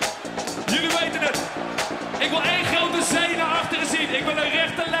 Jullie weten het. Ik wil één grote zee naar achteren zien. Ik wil een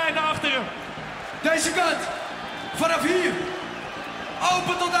rechte lijn naar achteren. Deze kant. Vanaf hier.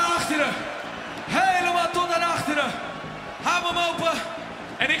 Open tot naar achteren. Helemaal tot naar achteren. Hou hem open.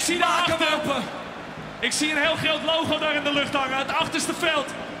 En ik zie Maak hem daarachter. open. Ik zie een heel groot logo daar in de lucht hangen. Het achterste veld.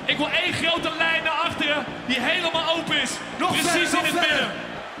 Ik wil één grote lijn naar achteren die helemaal open is. Nog Precies verder, nog in het verder. midden.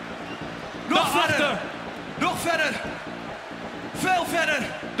 Nog Naar verder. achter. Nog verder. Veel verder.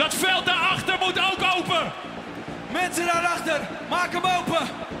 Dat veld daarachter moet ook open. Mensen daarachter. Maak hem open.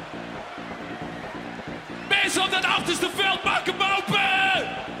 Mensen op dat achterste veld, maak hem open.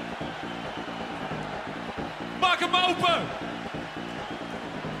 Maak hem open.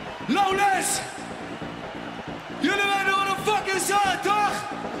 Lowlands. Jullie weten wat een fucking zijn, toch?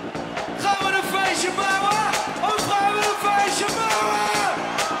 Gaan we een feestje bouwen? Of gaan we een feestje bouwen?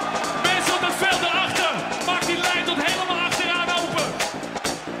 Mensen op dat veld daarachter. Maak die lijn tot helemaal achteraan open.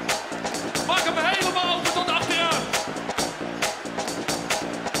 Maak hem helemaal open tot achteraan.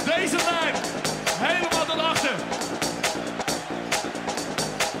 Deze lijn. Helemaal tot achter.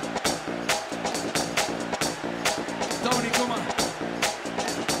 Tony, kom maar.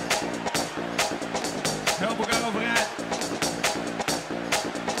 Help elkaar overeind.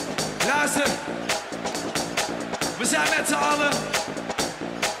 Luister. We zijn met z'n allen.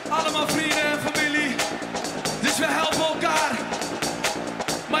 Allemaal vrienden en familie. Dus we helpen elkaar.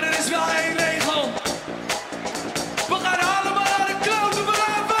 Maar er is wel één regel. We gaan allemaal naar de kloten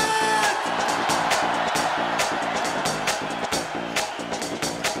vanavond.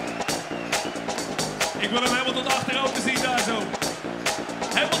 Ik wil hem helemaal tot achter open zien daar zo.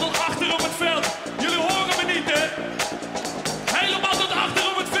 Helemaal tot achter op het veld. Jullie horen me niet, hè? Helemaal tot achter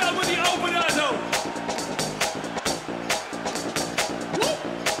op het veld moet hij open daar zo. Woe!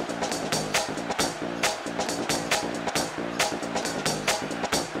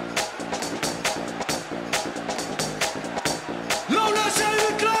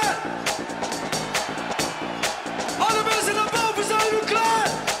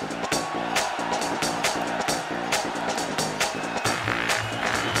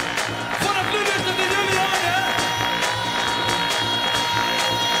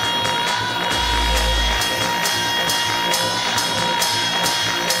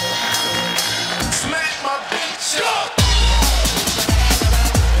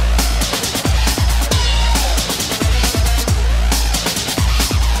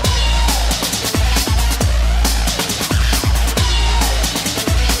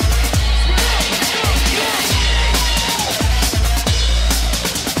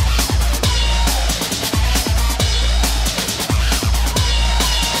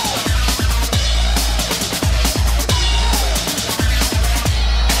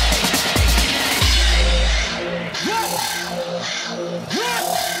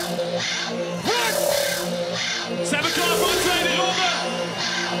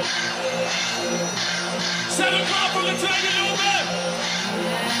 Zijn we klaar voor een tweede ronde?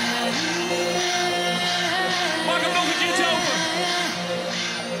 Maak hem nog een keertje open.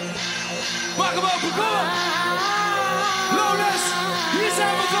 Maak hem open, kom op. Lowlands, hier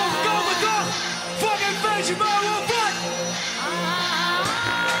zijn we voor gekomen, toch? Fucking feestje bouwen, wat?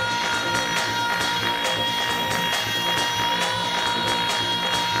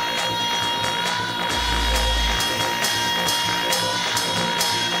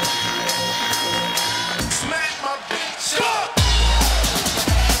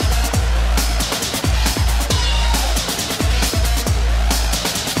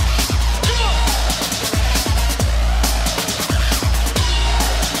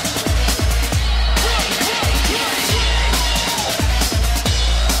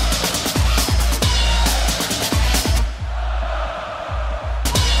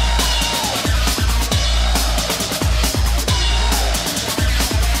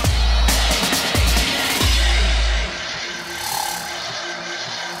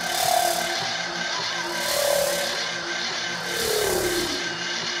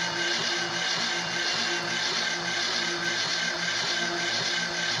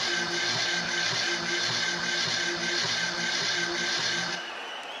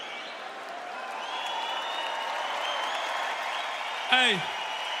 Hey.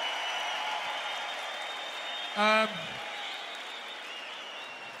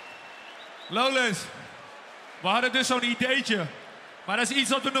 Lowlands. We hadden dus zo'n ideetje. Maar dat is iets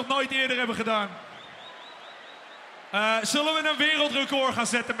wat we nog nooit eerder hebben gedaan. Zullen we een wereldrecord gaan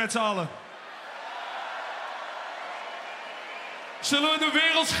zetten met z'n allen? Zullen we de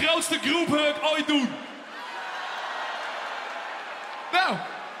werelds grootste groephug ooit doen? Nou,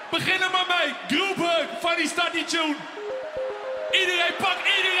 begin er maar mee. Groephug van die start die tune. Iedereen, pak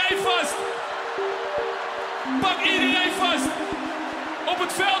iedereen vast. Pak iedereen vast. Op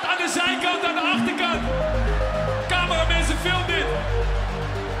het veld, aan de zijkant, aan de achterkant. Cameramensen, film dit.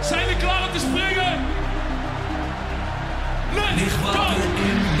 Zijn we klaar om te springen? Lig wakker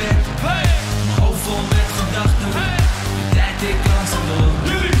in bed. Hey. Mijn hoofd vol met gedachten. Hey. De tijd ik langzaam door.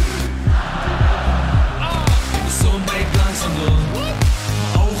 Jullie. De zon breekt langzaam door. Mijn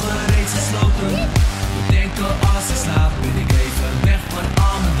ogen reeds gesloten. Ik denk al als ik slaap ben ik even weg van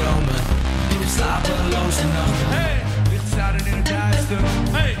al mijn dromen. Ik heb slapeloze nachten. Hey. Licht staren in het duister.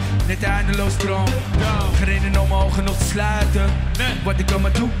 Hey. Net eindeloos droom. Gereden om mijn ogen nog te sluiten. Nee. Wat ik aan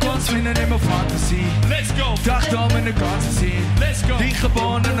mijn toekomst vinden in mijn fantasie. Let's go. Dacht om in de kansen zien. Let's go. Die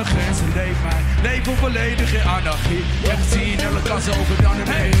gewoon aan de grenzen leeft mijn leven volledig in anarchie. Heb gezien, alle kansen over dan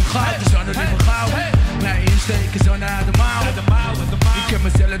en heen. Gaat dus aan het leven gauw. Mijn insteken zo naar de mouw. Ik heb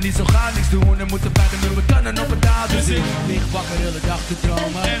mezelf niet zo gaan niks doen. En moet er bij de mijn tanden op het taal. Dus ik lig wakker de hele dag te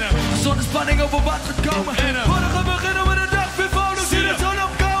dromen. Zonder spanning over wat gaat komen. Morgen beginnen we de dag weer vrolijk. Zie de zon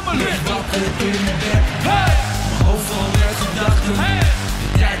opkomen. Lig wakker in bed. Mijn hoofd vol met gedachten.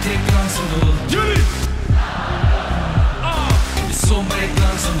 De tijd ik langzaam door. Jullie. De zon breekt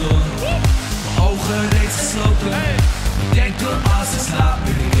langzaam door. Mijn ogen reeds gesloten. Ik denk al als ik slaap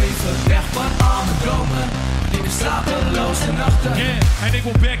ben ik even weg van al mijn dromen. Ik heb slapeloze nachten. Yeah, en ik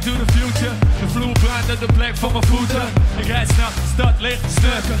wil back to the future. De vloer brandt uit de plek van mijn voeten. Ik rijd s'nachts de stad licht te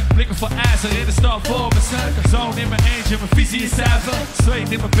snurken. Blikken voor ijzer in de stad voor mijn snurken. Zoon in mijn eentje, mijn visie is zuiver.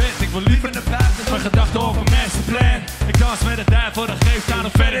 Zweet in mijn bed, ik wil liever naar buiten. Mijn gedachten over mensen plan. Ik dans met de duivel, dat geeft aan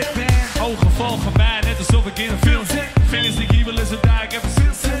hoe ver ik ben. Ogen volgen mij, net alsof ik in een film zit. Vingers die kriebelen zo daar, ik heb een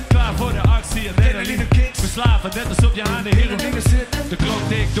zin zit. Klaar voor de actie, adrenaline kicks. Verslaven, net alsof je aan de heroïne zit. De klok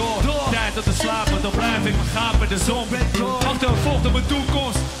tikt door, tijd om te slapen. Dan blijf ik me gapen, de zon breekt door. Achtervolgt op mijn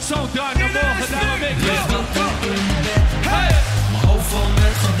toekomst, zo dag naar morgen, daarom ik Lig leef. wakker in bed. Mijn hoofd vol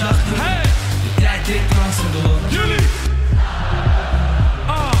met gedachten. De tijd ik langzaam door. Jullie.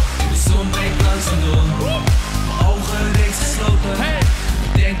 De zon breekt langzaam door. Mijn ogen reeds gesloten.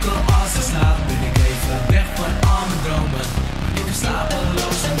 Ik denk al als ik slaap ben ik even weg van al mijn dromen. Ik heb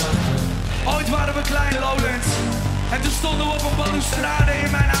slapeloze nachten. Ooit waren we klein Lowlands. En toen stonden we op een balustrade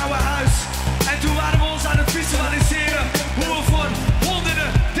in mijn oude huis. En toen waren we ons aan het visualiseren. Hoe we voor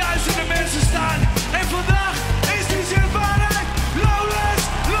honderden, duizenden mensen staan. En vandaag is die zichtbaarheid. Lowlands,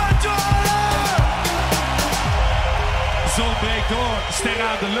 laat je horen! Zon breekt door, sterren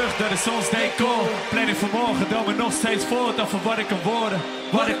aan de lucht, dat is ons decor. Planning voor morgen, dan me nog steeds voort over wat ik kan worden,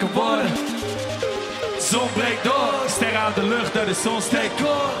 wat ik kan worden. Zon breekt door, sterren aan de lucht, dat is ons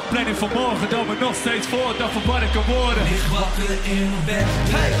decor. Planning voor morgen, dan me nog steeds voort over wat ik kan worden. Lig wakker in mijn bed.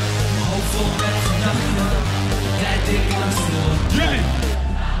 Mijn hoofd vol met gedachten. De tijd ik langzaam door. Jullie.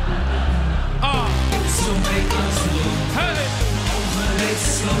 De zon breekt langzaam door. Hey. Mijn ogen reeds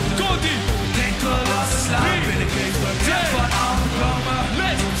gesloten. Komt-ie. Ik denk al als ik slaap ben ik even weg van al mijn dromen.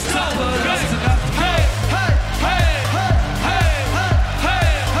 Let's go. Slapeloze nachten. Hey, hey!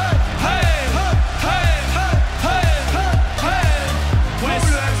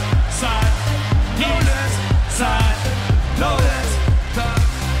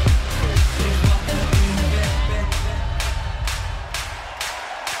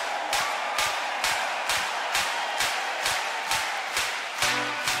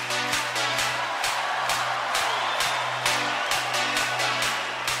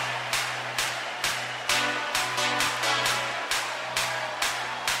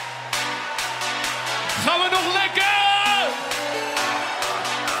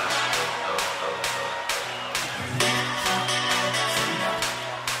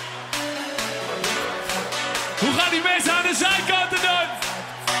 Hoe gaan die mensen aan de zijkanten doen?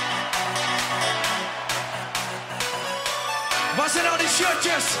 Waar zijn al die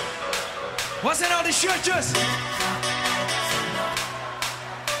shirtjes? Waar zijn al die shirtjes?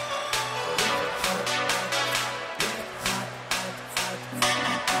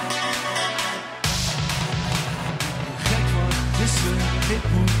 Gek van tussen, ik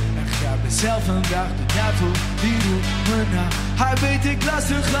moet en ga mezelf vandaag de duivel, die doet me na. Hij weet ik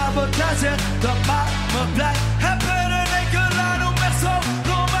luister graag wat hij zegt, dat maakt me blij. Heb er een enkel aan om echt zo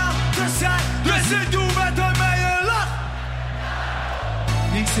normaal te zijn. Dus ik doe met hem mee een lach.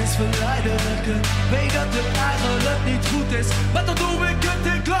 Niets is verleidelijker, weet dat het eigenlijk niet goed is. Maar dan doe ik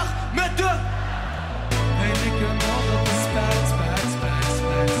het, ik lach met de. En ik heb nog op de spijt, spijt, spijt,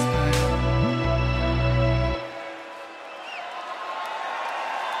 spijt, spijt.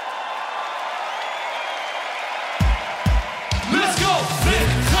 Let's go!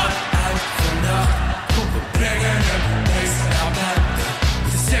 Licht gaat Uit vannacht, kom we brengen het meest naar buiten.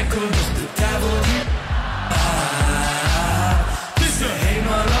 De cirkel nog de duivel die. Het is de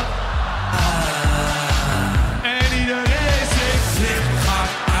Helemaal op. en iedereen zingt. Licht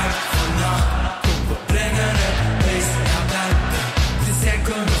gaat uit vannacht, kom we brengen het meest naar buiten. De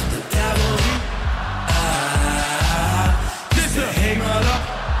cirkel nog de duivel die. Het is de Helemaal op.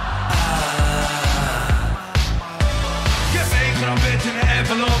 Ik heb 1 gram wit in een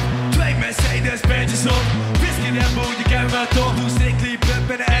envelop, 2 Mercedes-Benzjes op. Whisky en boel, je kent me toch. Doe strictly up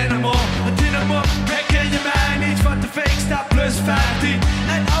in een animal. Een dynamo, herken je mij niet? Van de fake staat plus 15.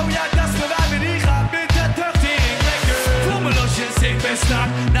 En oh ja, dat is waar wij die gaan met de 13. Lekker. Voel me losjes, ik ben strak.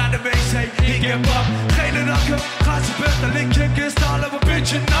 Naar de wc, ik heb pap. Geen rakken, ga ze bed, dan lik je kristallen op een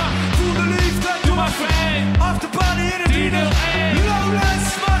puntje na. Voel de liefde, doe maar vreemd. After party in het 301. Lowlands,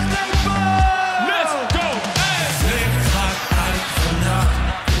 wacht even. Let's go, hey. Licht gaat uit vannacht,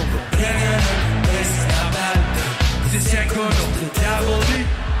 kom we brengen het meest naar buiten. De cirkel nog de duivel die.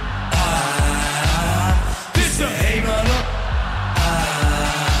 Het is de Helemaal op.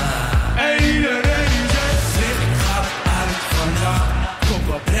 en iedereen die zegt. Licht gaat uit vannacht, kom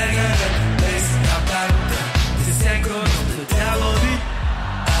we brengen het meest naar buiten. De cirkel nog de duivel die.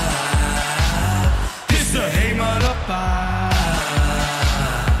 Het is de Helemaal op.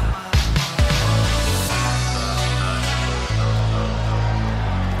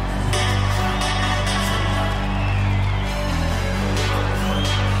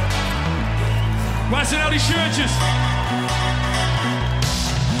 Waar zijn al die shirtjes?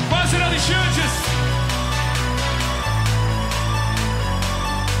 Waar zijn al die shirtjes?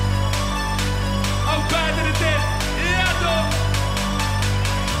 Oh, buiten de tent. Ja toch?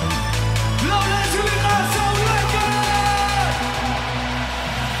 Lowlands, jullie gaan zo lekker!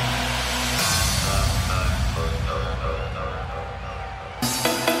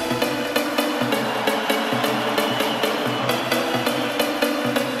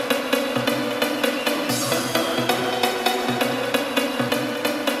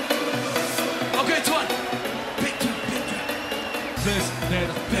 Oké, Twan. Plus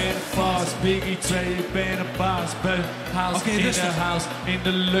 30 ben vast, Biggie 2, ik ben een baas. House Oké, in rustig. de house, in de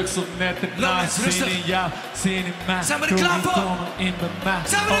luxe of net de Lowlands, naast. rustig. Zin in jou, zin in mij. Zijn we er klaar voor? In mijn maag.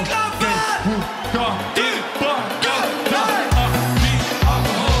 Zijn we er klaar voor? Hoe kan dit pakken?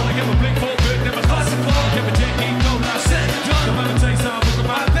 Alcohol, ik heb een blik vol buk en mijn glazen vol. Ik heb een Jack in cola, set drank. Dan hebben we 2 samen, ik op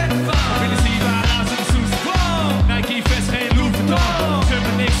mijn bed van. Willen zien waar aan zitten soes. Nike vest, geen Louis Vuitton. Ze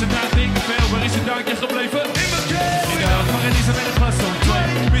hebben niks en daar denk ik veel. Waar is je dankje gebleven? In mijn keel. In de hand van Elisa met een glas op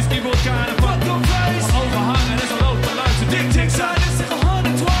 2. Whisky, vodka en een pak op vlees. Overhangen en zo lopen luisteren. Dik, tik, zijn is zich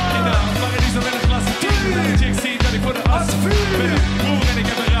 112. In de hand van Elisa met een glas op 10. De chick ziet dat ik voor de as ben een broer en ik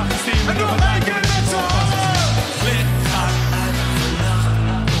heb een racht gestuurd. En nog een keer met z'n licht gaat uit vannacht.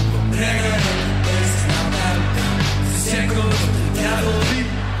 Brengen het meest naar buiten. De cirkel op de duivel die.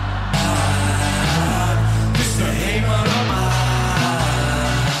 Dus de hemel op.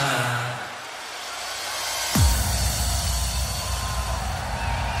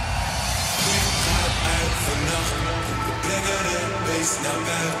 Brengen het beest naar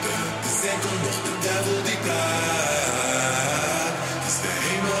buiten. De enkel nog de duivel die praat. Het is de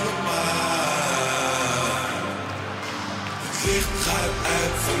hemel op maan. Het licht gaat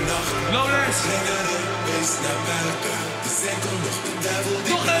uit vannacht. Lowlands. Brengen het beest naar buiten. De enkel nog de duivel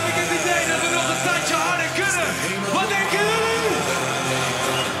die Toch heb ik het idee dat we nog een tandje harder kunnen. Wat denken jullie?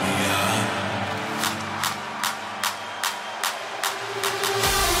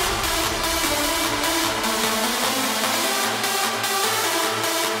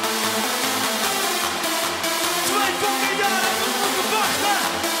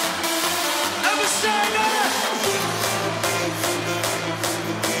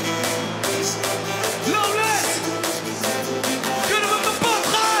 Lowlands!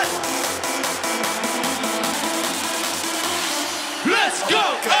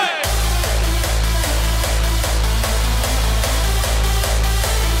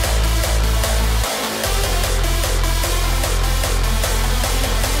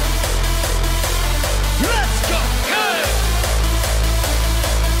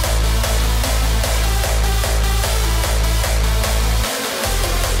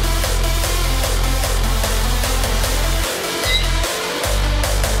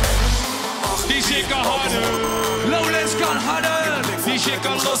 shit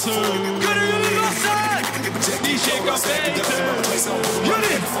kan lossen. Kunnen jullie lossen? Die shit kan beter.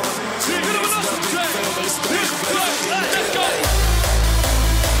 Jullie, kunnen we lossen? 2, 3, let's go!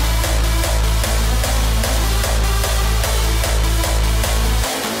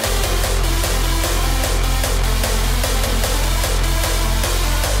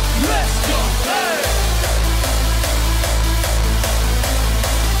 Let's go! Hey!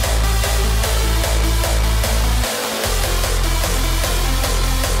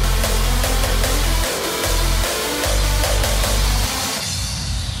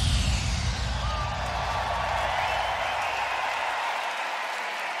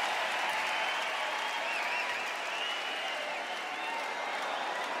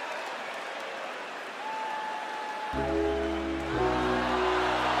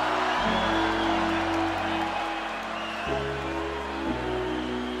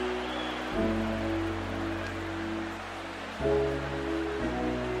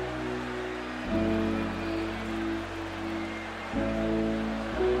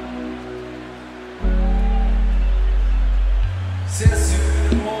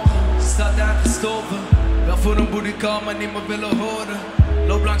 Stad uitgestoven, wel voor een bodycam, maar niet meer willen horen.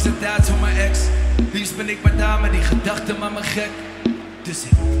 Loop langs het Duits van mijn ex. Liefst ben ik maar daar, maar die gedachten maken me gek. Dus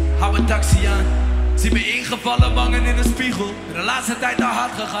ik hou een taxi aan. Zie me ingevallen wangen in de spiegel. De laatste tijd naar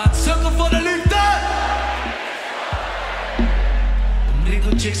hard gegaan, sukkel voor de liefde.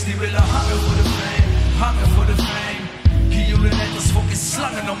 Niggle chicks die willen hangen voor de fame, hangen voor de fame. Kioelen net als fucking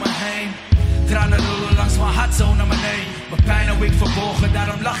slangen om me heen. Tranen rollen langs mijn hart zo naar beneden. Mijn pijn hou ik verborgen,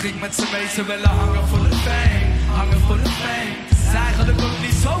 daarom lach ik met z'n mee. Ze willen hangen voor de fame, hangen voor de fame. Het is eigenlijk ook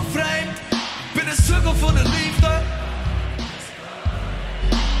niet zo vreemd. Ik ben een sukkel voor de liefde.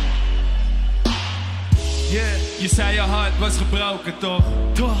 Yeah. Je zei je hart was gebroken toch?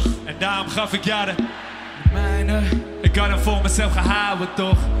 Toch, En daarom gaf ik jou de mijne Ik had hem voor mezelf gehouden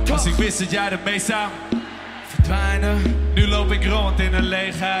toch? Toch. Als ik wist dat jij ermee zou verdwijnen. Nu loop ik rond in een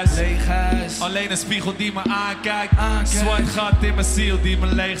leeg huis. Leeg huis. Alleen een spiegel die me aankijkt. Aankijkt. Zwart gat in mijn ziel die me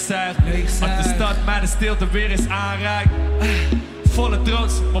leegzuigt. Leegzuigt. Als de stad mij de stilte weer eens aanraakt. Volle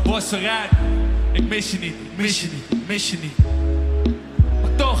trots, mijn borst verrijdt. Ik mis je niet, mis je niet, mis je niet.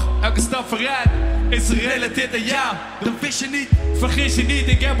 Maar toch, elke stap vooruit is gerelateerd aan jou. Dan wist je niet. Vergis je niet,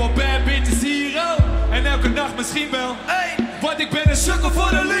 ik heb al bad bitches hier ook. En elke nacht misschien wel. Hey, Want ik ben een sukkel voor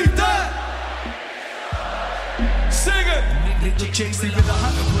de liefde. Zing het! Little chicks die willen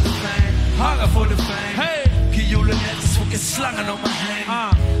hangen voor de fame, hangen voor de fame. Hey! Kioelen net als fucking slangen om me heen.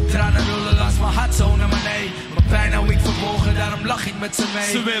 Ah. Tranen rollen langs mijn hart zo naar beneden. Mijn pijn hou ik verborgen, daarom lach ik met ze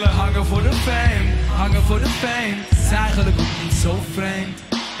mee. Ze willen hangen voor de fame, hangen voor de fame. Het is eigenlijk ook niet zo vreemd.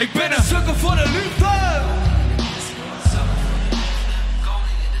 Ik ben een Sukkel voor de liefde.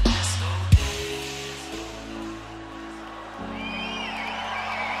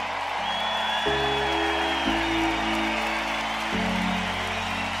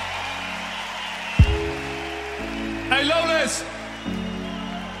 Hey Lowlands!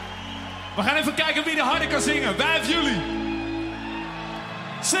 We gaan even kijken wie de harder kan zingen. Wij of jullie?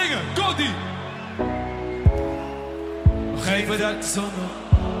 Zingen, komt-ie! We geven dat de zon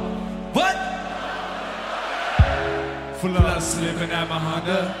op. Wat? Voel alles slippen uit mijn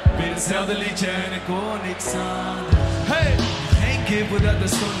handen. Weer hetzelfde liedje en ik Hoor niks aan. Hey! Geen keer voordat de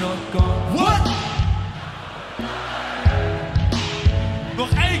zon opkomt. What? Nog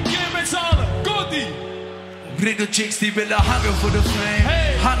één keer met z'n allen, komt-ie! Riddle chicks die willen hangen voor de fame,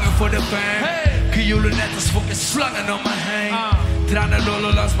 Hey. hangen voor de fame. Hey. Kioelen net als fucking slangen om me heen. Ah. Tranen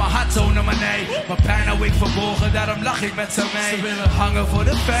rollen langs mijn hart zo naar beneden. Mijn pijn hou ik verborgen, daarom lach ik met ze mee. Ze willen hangen voor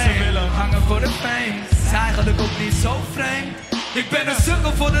de fame, Ze willen hangen voor de fame. Het is eigenlijk ook niet zo vreemd. Ik ben een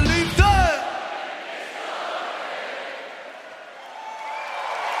sukkel voor de liefde.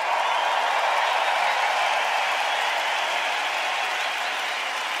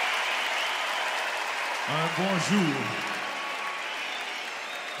 Bonjour.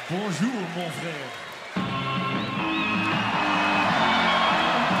 Bonjour, mon frère.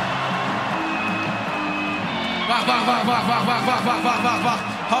 Wacht.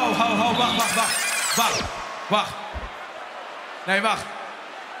 Ho, wacht. Nee, wacht.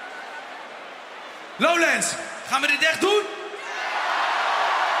 Lowlands, gaan we dit echt doen?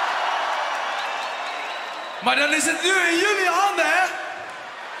 Maar dan is het nu in jullie handen, hè?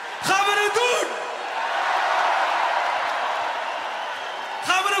 Gaan we dit doen?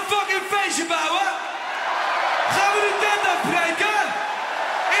 Gaan we een fucking feestje bouwen? Gaan we de tent afbreken?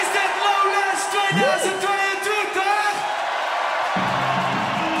 Is dit Lowlands 2022?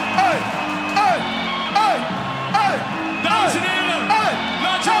 Dames en heren,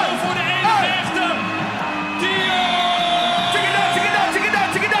 laat je over voor de enige echte Dio! Check it out.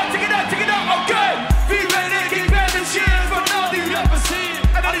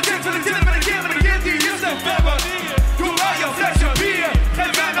 En dan die dit van de dit met de kind, met de kind die is november. Doe maar je flesje bier,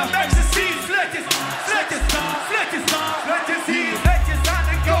 geef mij nog ecstasy. Fletjes, fletjes, fletjes, fletjes hier, fletjes aan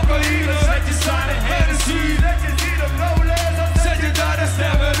de cocaïne, fletjes aan de Hennessy, fletjes hier op Lowlands, zet je daar de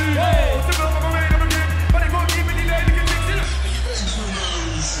stemmen nu. Ze wil maar mee naar mijn dik, maar ik woon niet met die lelijke dik.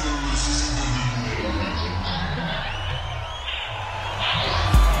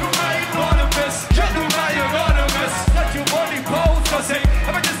 Doe mij een anonymous, ja doe mij een anonymous. Laat je money pose, dan zeg ik,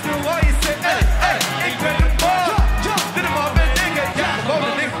 maar just do what you say. Hey, hey, ik ben een man, dit is maar mijn dingen, ja, gewoon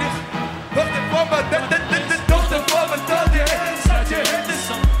een licht niet. Dochter van me, de dochter van me, dat je heen, zet je heen.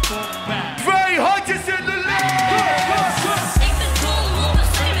 2 handjes in de lucht. Ik ben dol op de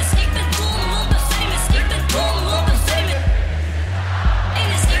famous, ik ben dol op de famous, ik ben dol op de famous.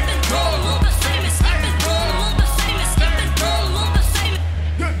 Ik ben dol op de famous, ik ben dol op de famous, ik ben dol op de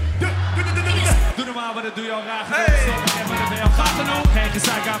famous. Doe normaal, maar dat doe je al graag. En wat ben je al graag genoeg? Geen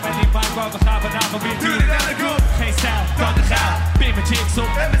gezaak aan met die maak, want we gaan vanavond weer Tuurlijk naar de groep. Geen stijl, kan te gaan. Pin met chicks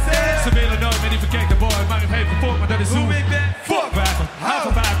op. Ze willen nooit met die verkeerde boy, maar het heeft gevolg, maar dat is hoe ik ben. Fuck wijven, hou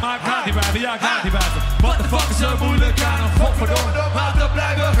van wijven, maar ik haat die wijven, ja ik haat die wijven. What the fuck is zo moeilijk aan een godverdomme. Maar te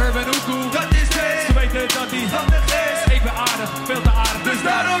blijven, Urban Oekoe, dat is geen ze weten dat die handig is. ik ben aardig, veel te aardig. Dus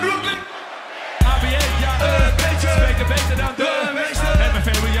daarom roep ik ABA, ja, een beetje. spreken beter dan de meeste. Heb mijn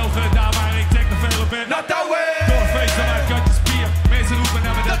VWO gedaan, maar ik denk nog veel op ben. Not that way. Door een feest uit katjes bier. Mensen roepen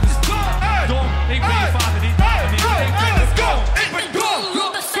naar me dat is dom. Ik ben je vader niet, niet. Ik ben Let's go. Ik ben dol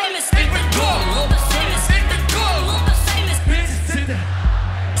op de famous, ik ben dol op de famous, ik ben dol op de famous. mensen zitten.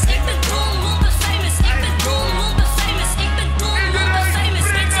 Ik ben dol op de famous, ik ben dol op de famous, ik ben dol op de famous.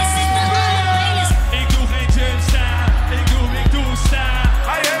 Mensen zitten aan mijn penis. Ik doe geen jump staan. Ik doe staan.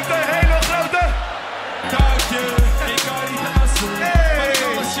 Hij heeft een hele grote. Koudje, ik kan niet dansen. Maar ik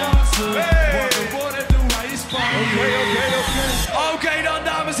kan mijn chance. Worden doen, hij is spannend. Oké dan,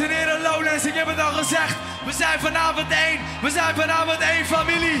 dames en heren, Lowlands, ik heb het al gezegd. We zijn vanavond één. We zijn vanavond één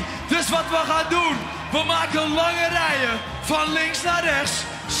familie. Dus wat we gaan doen, we maken lange rijen. Van links naar rechts,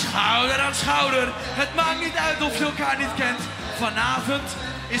 schouder aan schouder. Het maakt niet uit of je elkaar niet kent. Vanavond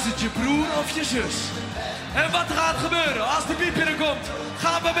is het je broer of je zus. En wat gaat gebeuren als de piep binnenkomt?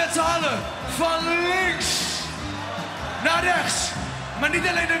 Gaan we met z'n allen van links naar rechts. Maar niet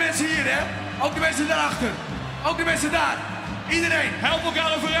alleen de mensen hier, hè. Ook de mensen daarachter. Ook de mensen daar. Iedereen. Help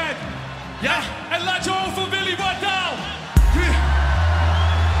elkaar overeind. Ja. En laat je horen van Willy Wartaal. 3,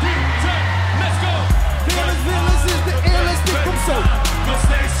 2, Let's go. Willens is de eerste, kom zo. nog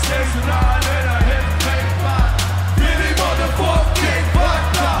steeds raar en hij heeft geen maat. Willy motherfucking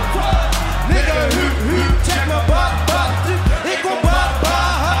Wartaal. Nigga, check my bad. Ik kom bad,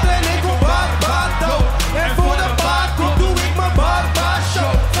 hard en ik kom bad, dood. En voor de bad kom doe ik mijn bad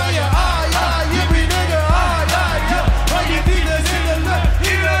show. Van je ja, jippie nigga, ja. Van je dealers in de lucht,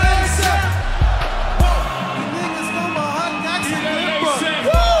 iedereen zegt. Die niggas komen hard, ja, ik zeg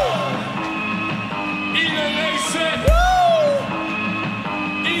Iedereen lukt, zegt. Iedereen zegt.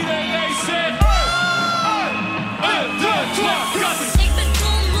 Iedereen zegt. De klok. Ik ben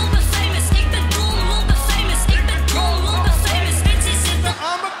dol op de famous, ik ben dol op de famous, ik ben dol op de famous. Mensen zitten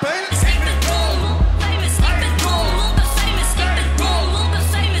aan mijn penis. Ik ben dol op de famous, ik ben dol op de famous, ik ben dol op de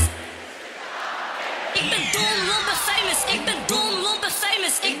famous. Ik ben dol op de famous, ik ben dol op de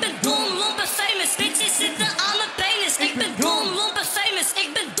famous, ik ben dol op de famous. Mensen zitten aan mijn penis. Ik ben dol op de famous, ik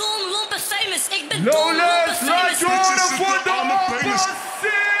ben dol op de famous, ik ben dol op de Lowlands, laat je famous. horen voor de oppas.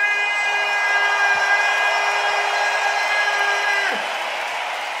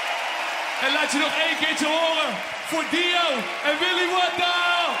 En laat je nog één keertje horen voor Dio en Willy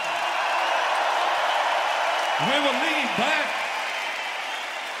Wartaal. We will lean back.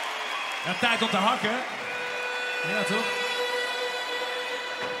 Ja, tijd om te hakken. Ja, toch?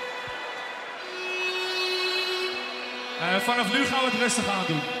 Vanaf nu gaan we het rustig aan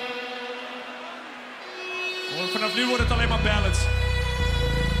doen. Want vanaf nu wordt het alleen maar ballads.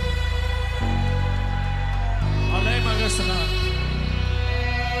 Alleen maar rustig aan.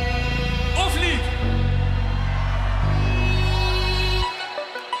 Of niet?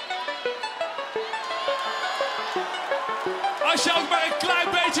 Als je ook maar een klein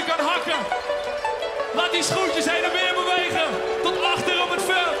beetje kan hakken. Laat die schoentjes heen en weer bewegen. Tot achter op het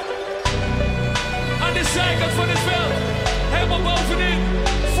veld. Aan de zijkant van het veld. Helemaal bovenin.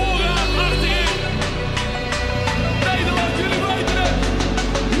 Vooraan, achterin. Nederland, jullie weten het.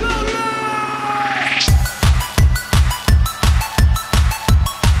 Lowlands!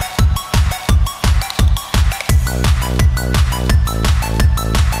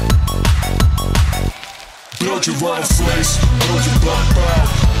 Broodje warm vlees, broodje bakpaal.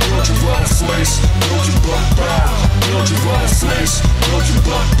 broodje warm vlees, broodje bakbouw. Broodje warm vlees, broodje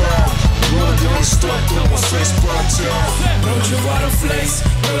bakbouw. Rollen door de stad op een vestpaardje. Broodje warm vlees,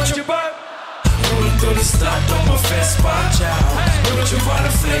 broodje bak. Rollen door de stad op een vestpaardje. Broodje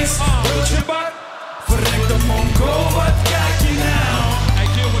warm vlees, broodje bak. Verrek de mongo, wat kijk je nou? Hey,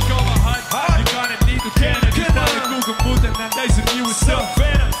 kill, we komen hard. Je kan het niet bekennen. Die pannenkoeken moeten naar deze nieuwe stad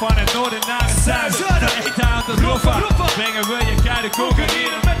verder. Van het noorden naar het zuiden. De eten aan de roffa. Brengen we je keiharde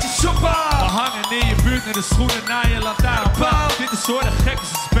concurreren met je shoppa. We hangen in je buurt met de schoenen naar je lantaarnpaal. Dit is soort de gekken,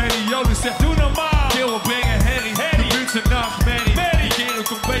 ze spelen joden, zeg doe normaal. Kill, we brengen herrie. De buurt zijn nachtmerrie. Die kerel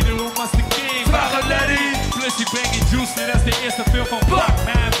komt beter om als de king. Vraag het Larry. Plus die breng je juice, net als de eerste film van Bak.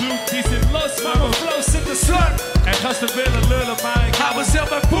 Mijn bloed die zit los, maar mijn flow zit te zwak. En gasten willen lullen, maar ik hou mezelf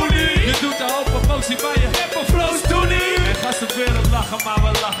bij poenie. Je doet de hoop promotie, maar je hebt een flows doen niet. En gasten willen lachen, maar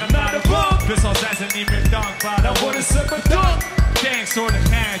we lachen naar de bank. Dus al zijn ze niet meer dankbaar, dan worden ze bedankt. Thanks voor de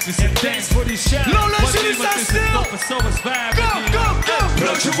geintjes en thanks voor die shit. Lowlands, jullie staan stil. Zoals wij Go, go, go.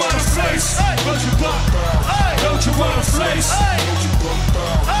 Broodje warm vlees, broodje bakbouw. Broodje warm vlees.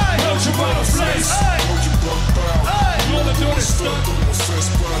 Broodje warm vlees, broodje bakbouw. rollen door de stad. Op een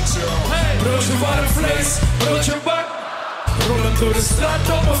vestpaardje. Broodje warm vlees, broodje bak. Rollen door de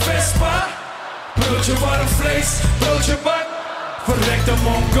stad op een Vespa. Broodje warm vlees, broodje bak. Verrek de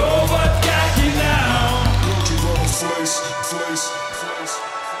mongo, wat kijk je nou? Broodje warm vlees, vlees, vlees.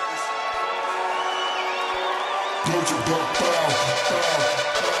 Broodje bakbouw, pauw.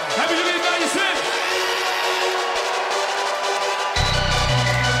 Hebben jullie het bij je zin?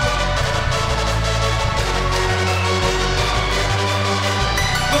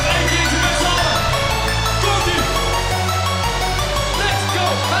 Nog één keertje met z'n allen. Komt-ie. Let's go.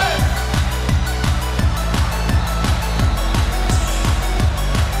 Hey.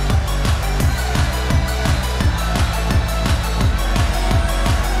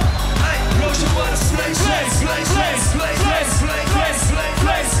 Broodje warm vlees, vlees, vlees, vlees, vlees, vlees, vlees, vlees,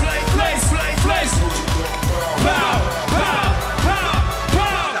 vlees, vlees, vlees, vlees, vlees. Pauw, pauw, pauw,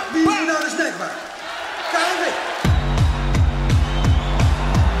 pauw. Wie is hier nou de snackbar? KNW.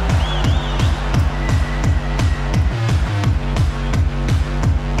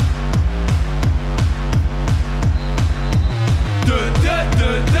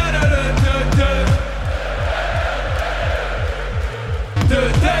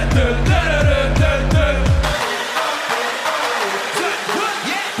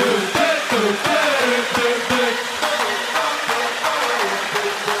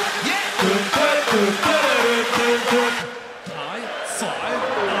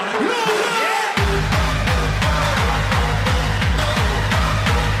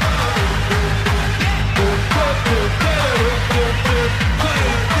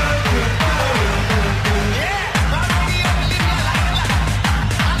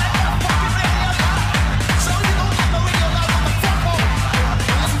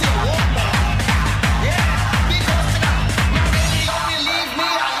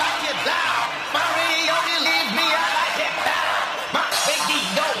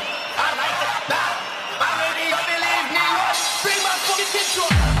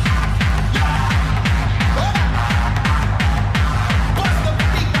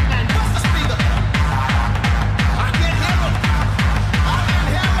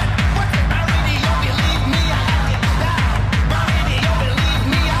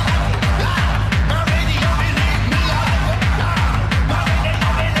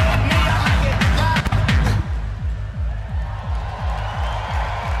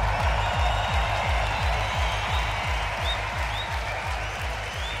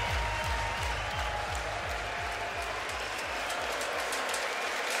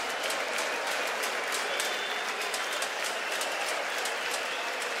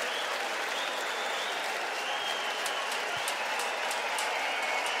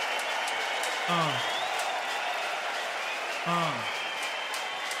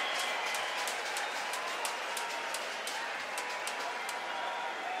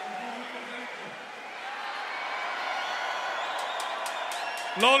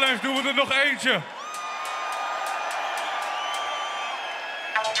 Lowlands, doen we er nog eentje.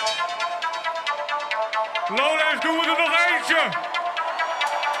 Lowlands, doen we er nog eentje.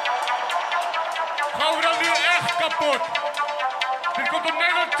 Gaan we dan nu echt kapot? Dit komt op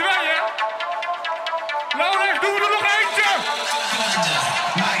Nederland 2, hè? Lowlands, doen we er nog eentje.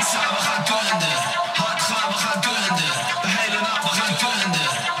 Mij samen gaan gunnen. Hard gaan we gaan gunnen. De hele nacht we gaan gunnen.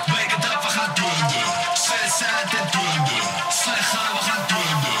 Wake it up, we gaan doen. Zes uit en doen. Slecht gaan we gaan doen.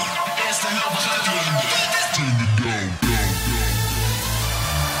 Eerste helft we gaan doen.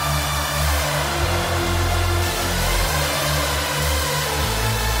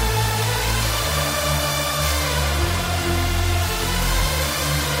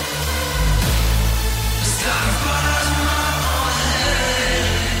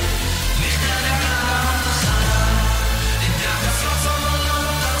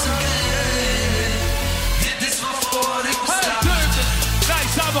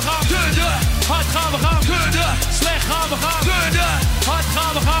 gaan we gaan. Hard gaan we gaan. Slecht gaan we gaan. Hard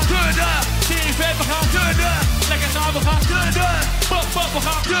gaan we gaan. Serie vet we gaan. Lekker gaan we gaan. Pop, we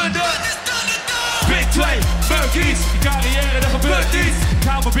gaan. Big 2, Burkies. Je carrière, er gebeurt iets.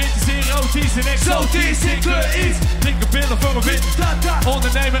 Ga maar bitches erotisch en exotisch. Ik kleur iets. Drinken pillen voor een wit.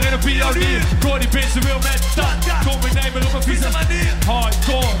 Ondernemer en een pionier. Gooi die bitch wil met dat. Kom ik nemen op een vieze manier.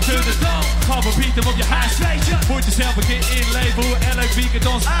 Hardcore, to the dawn. Ga beat hem op je huis. Moet jezelf een keer inleven hoe LA weekend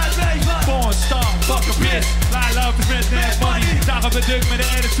ons uitleven. Porn star, fuck a bitch. Line lopers met net money. Dagen bedrukt met de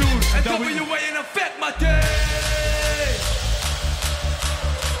attitude. En dan ben je way in een vet, Matthee.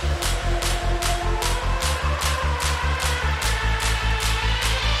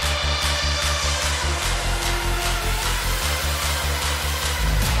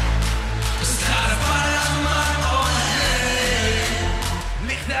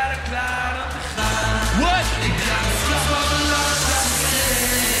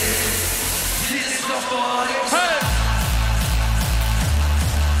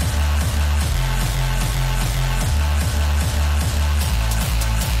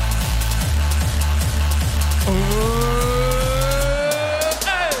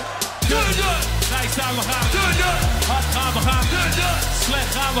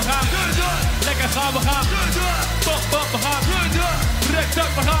 Slecht gaan we gaan. Lekker gaan we gaan. Pop, we gaan. Rekt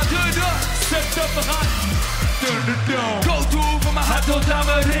up, we gaan. Set up, we gaan. Go to van mijn hart tot aan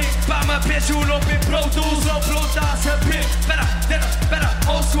mijn ring. Paar mijn pensioen op in Pro Tools. Op rota's en pik. Better,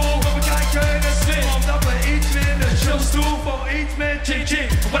 old school. We kijken in de swing. Omdat we iets winnen. Shows doen voor iets met ching.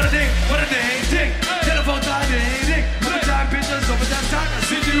 Wat een ding. Telefoon ding. Met zijn business op het tijd.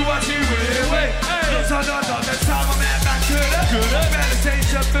 Situatie weer. Dat zou dan net samen met mij kunnen. Bij de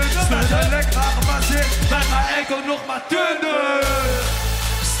steeds een punt. Met een lekker gebaseerd. Wij gaan enkel nog maar turnen.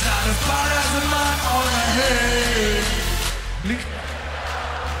 Staat een paar duizend man om me heen.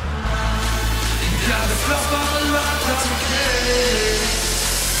 Ik ga de vlag van mijn land dat ik heen.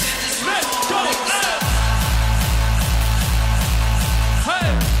 Let's go!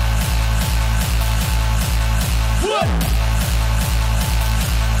 Hey! What?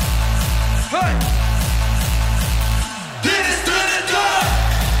 Hey! Dit is Trinidad!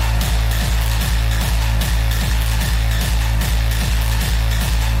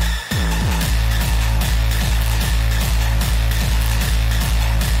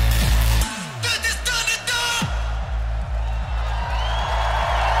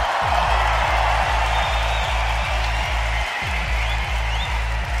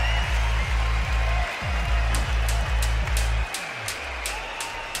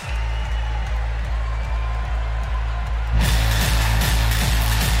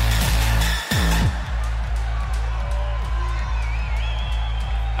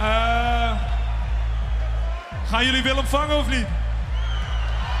 Gaan jullie Willem vangen of niet?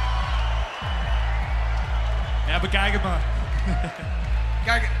 Ja, bekijk het maar.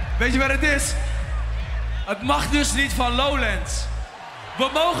 Kijk, weet je wat het is? Het mag dus niet van Lowlands. We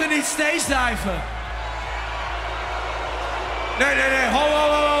mogen niet stage diven. Nee.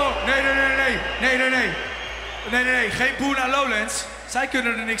 Ho. Nee. Geen boer naar Lowlands. Zij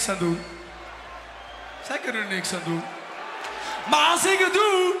kunnen er niks aan doen. Maar als ik het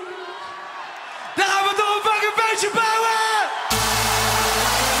doe, dan gaan we toch een fucking feestje bouwen!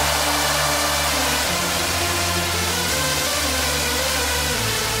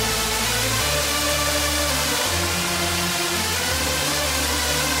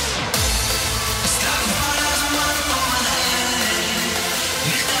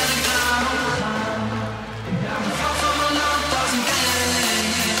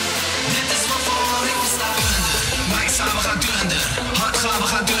 We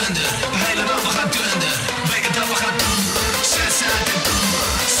gaan dunnen, de hele nacht we gaan dunnen. Weken dat we gaan doen. Zes uit en doen.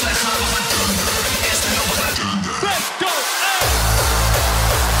 Slecht gaan we gaan doen. Eerste hulp we gaan doen. Let's go!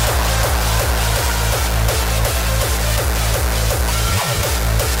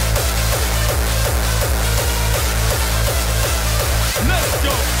 Let's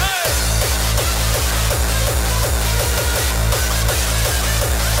go!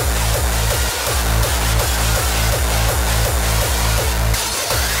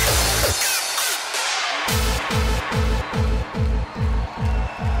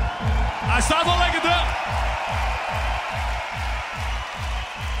 Hij staat al lekker daar.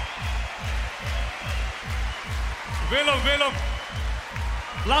 Willem.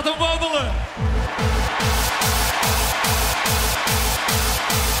 Laat hem wandelen.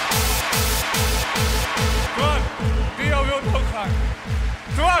 Twan, Rio wil het ook graag.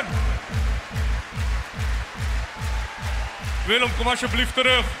 Twan! Willem, kom alsjeblieft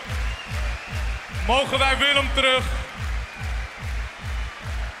terug. Mogen wij Willem terug?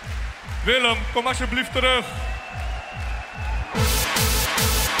 Willem, kom alsjeblieft terug.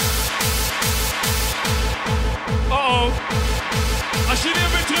 Oh. Als jullie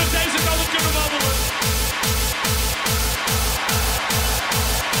weer terug deze kant op kunnen wandelen.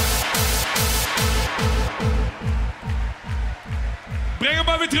 Breng hem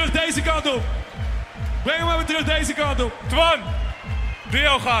maar weer terug deze kant op. Breng hem maar weer terug deze kant op. Twan,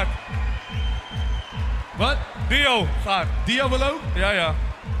 Dio gaat. Wat? Dio gaat. Dio wil ook? Ja.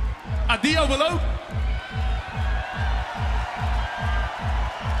 Ah, Dio wil ook?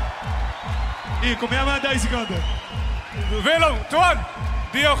 Hier, kom jij maar aan deze kant op. Willem, Twan,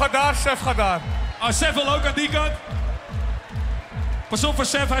 Dio gaat daar, Sef gaat daar. Ah, Sef wil ook aan die kant. Pas op voor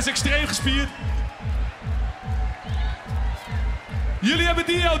Sef, hij is extreem gespierd. Jullie hebben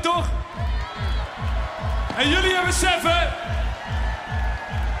Dio, toch? En jullie hebben Sef, hè?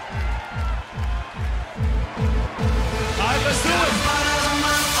 Alright, let's do it.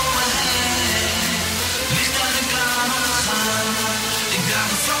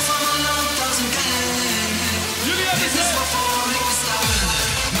 Jullie hebben Sef.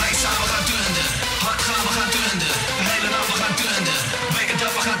 Wij samen gaan turnen, hard gaan we gaan turnen. De hele nacht we gaan turnen, weken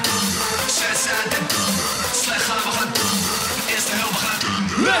dat we gaan doen. 6 uit en doen, slecht gaan we gaan doen. Eerste helft we gaan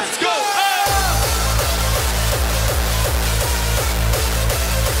doen. Let's go!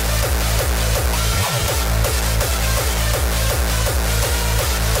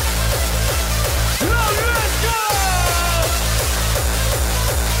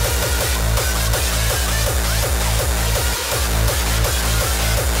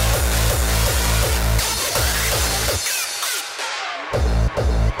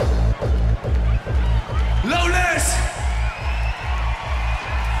 Lowlands!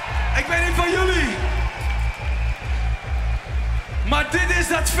 Ik weet niet van jullie. Maar dit is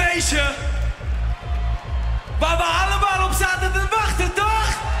dat feestje waar we allemaal op zaten te wachten, toch?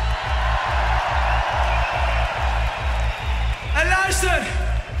 En luister,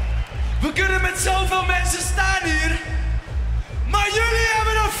 we kunnen met zoveel mensen staan hier, maar jullie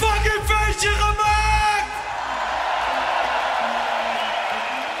hebben een fucking feestje gemaakt!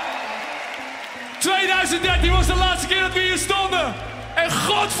 2013 was de laatste keer dat we hier stonden. En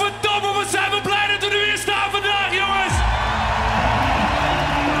godverdomme, wat zijn we blij dat we nu weer staan vandaag, jongens.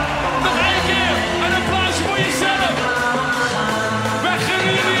 Nog één keer, een applausje voor jezelf. Wij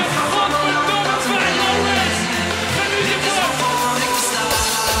gunnen jullie een godverdomme fijn Lowlands. Geniet ervan.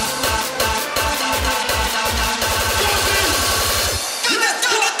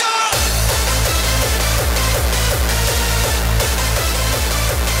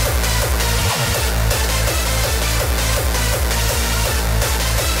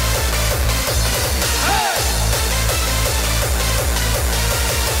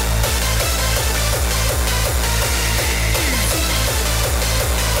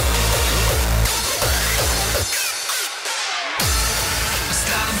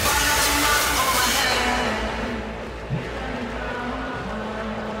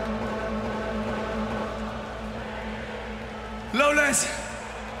 Lowlands,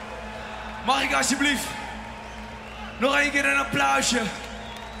 mag ik alsjeblieft nog één keer een applausje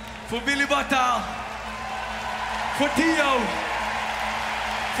voor Willy Bartaal, voor Dio,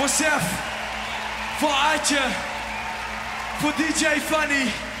 voor Sef, voor Artje, voor DJ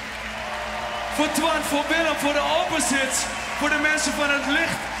Funny, voor Twan, voor Willem, voor de opposites, voor de mensen van het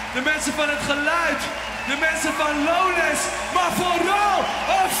licht, de mensen van het geluid, de mensen van Lowlands, maar vooral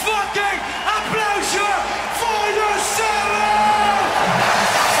een fucking applausje voor jezelf!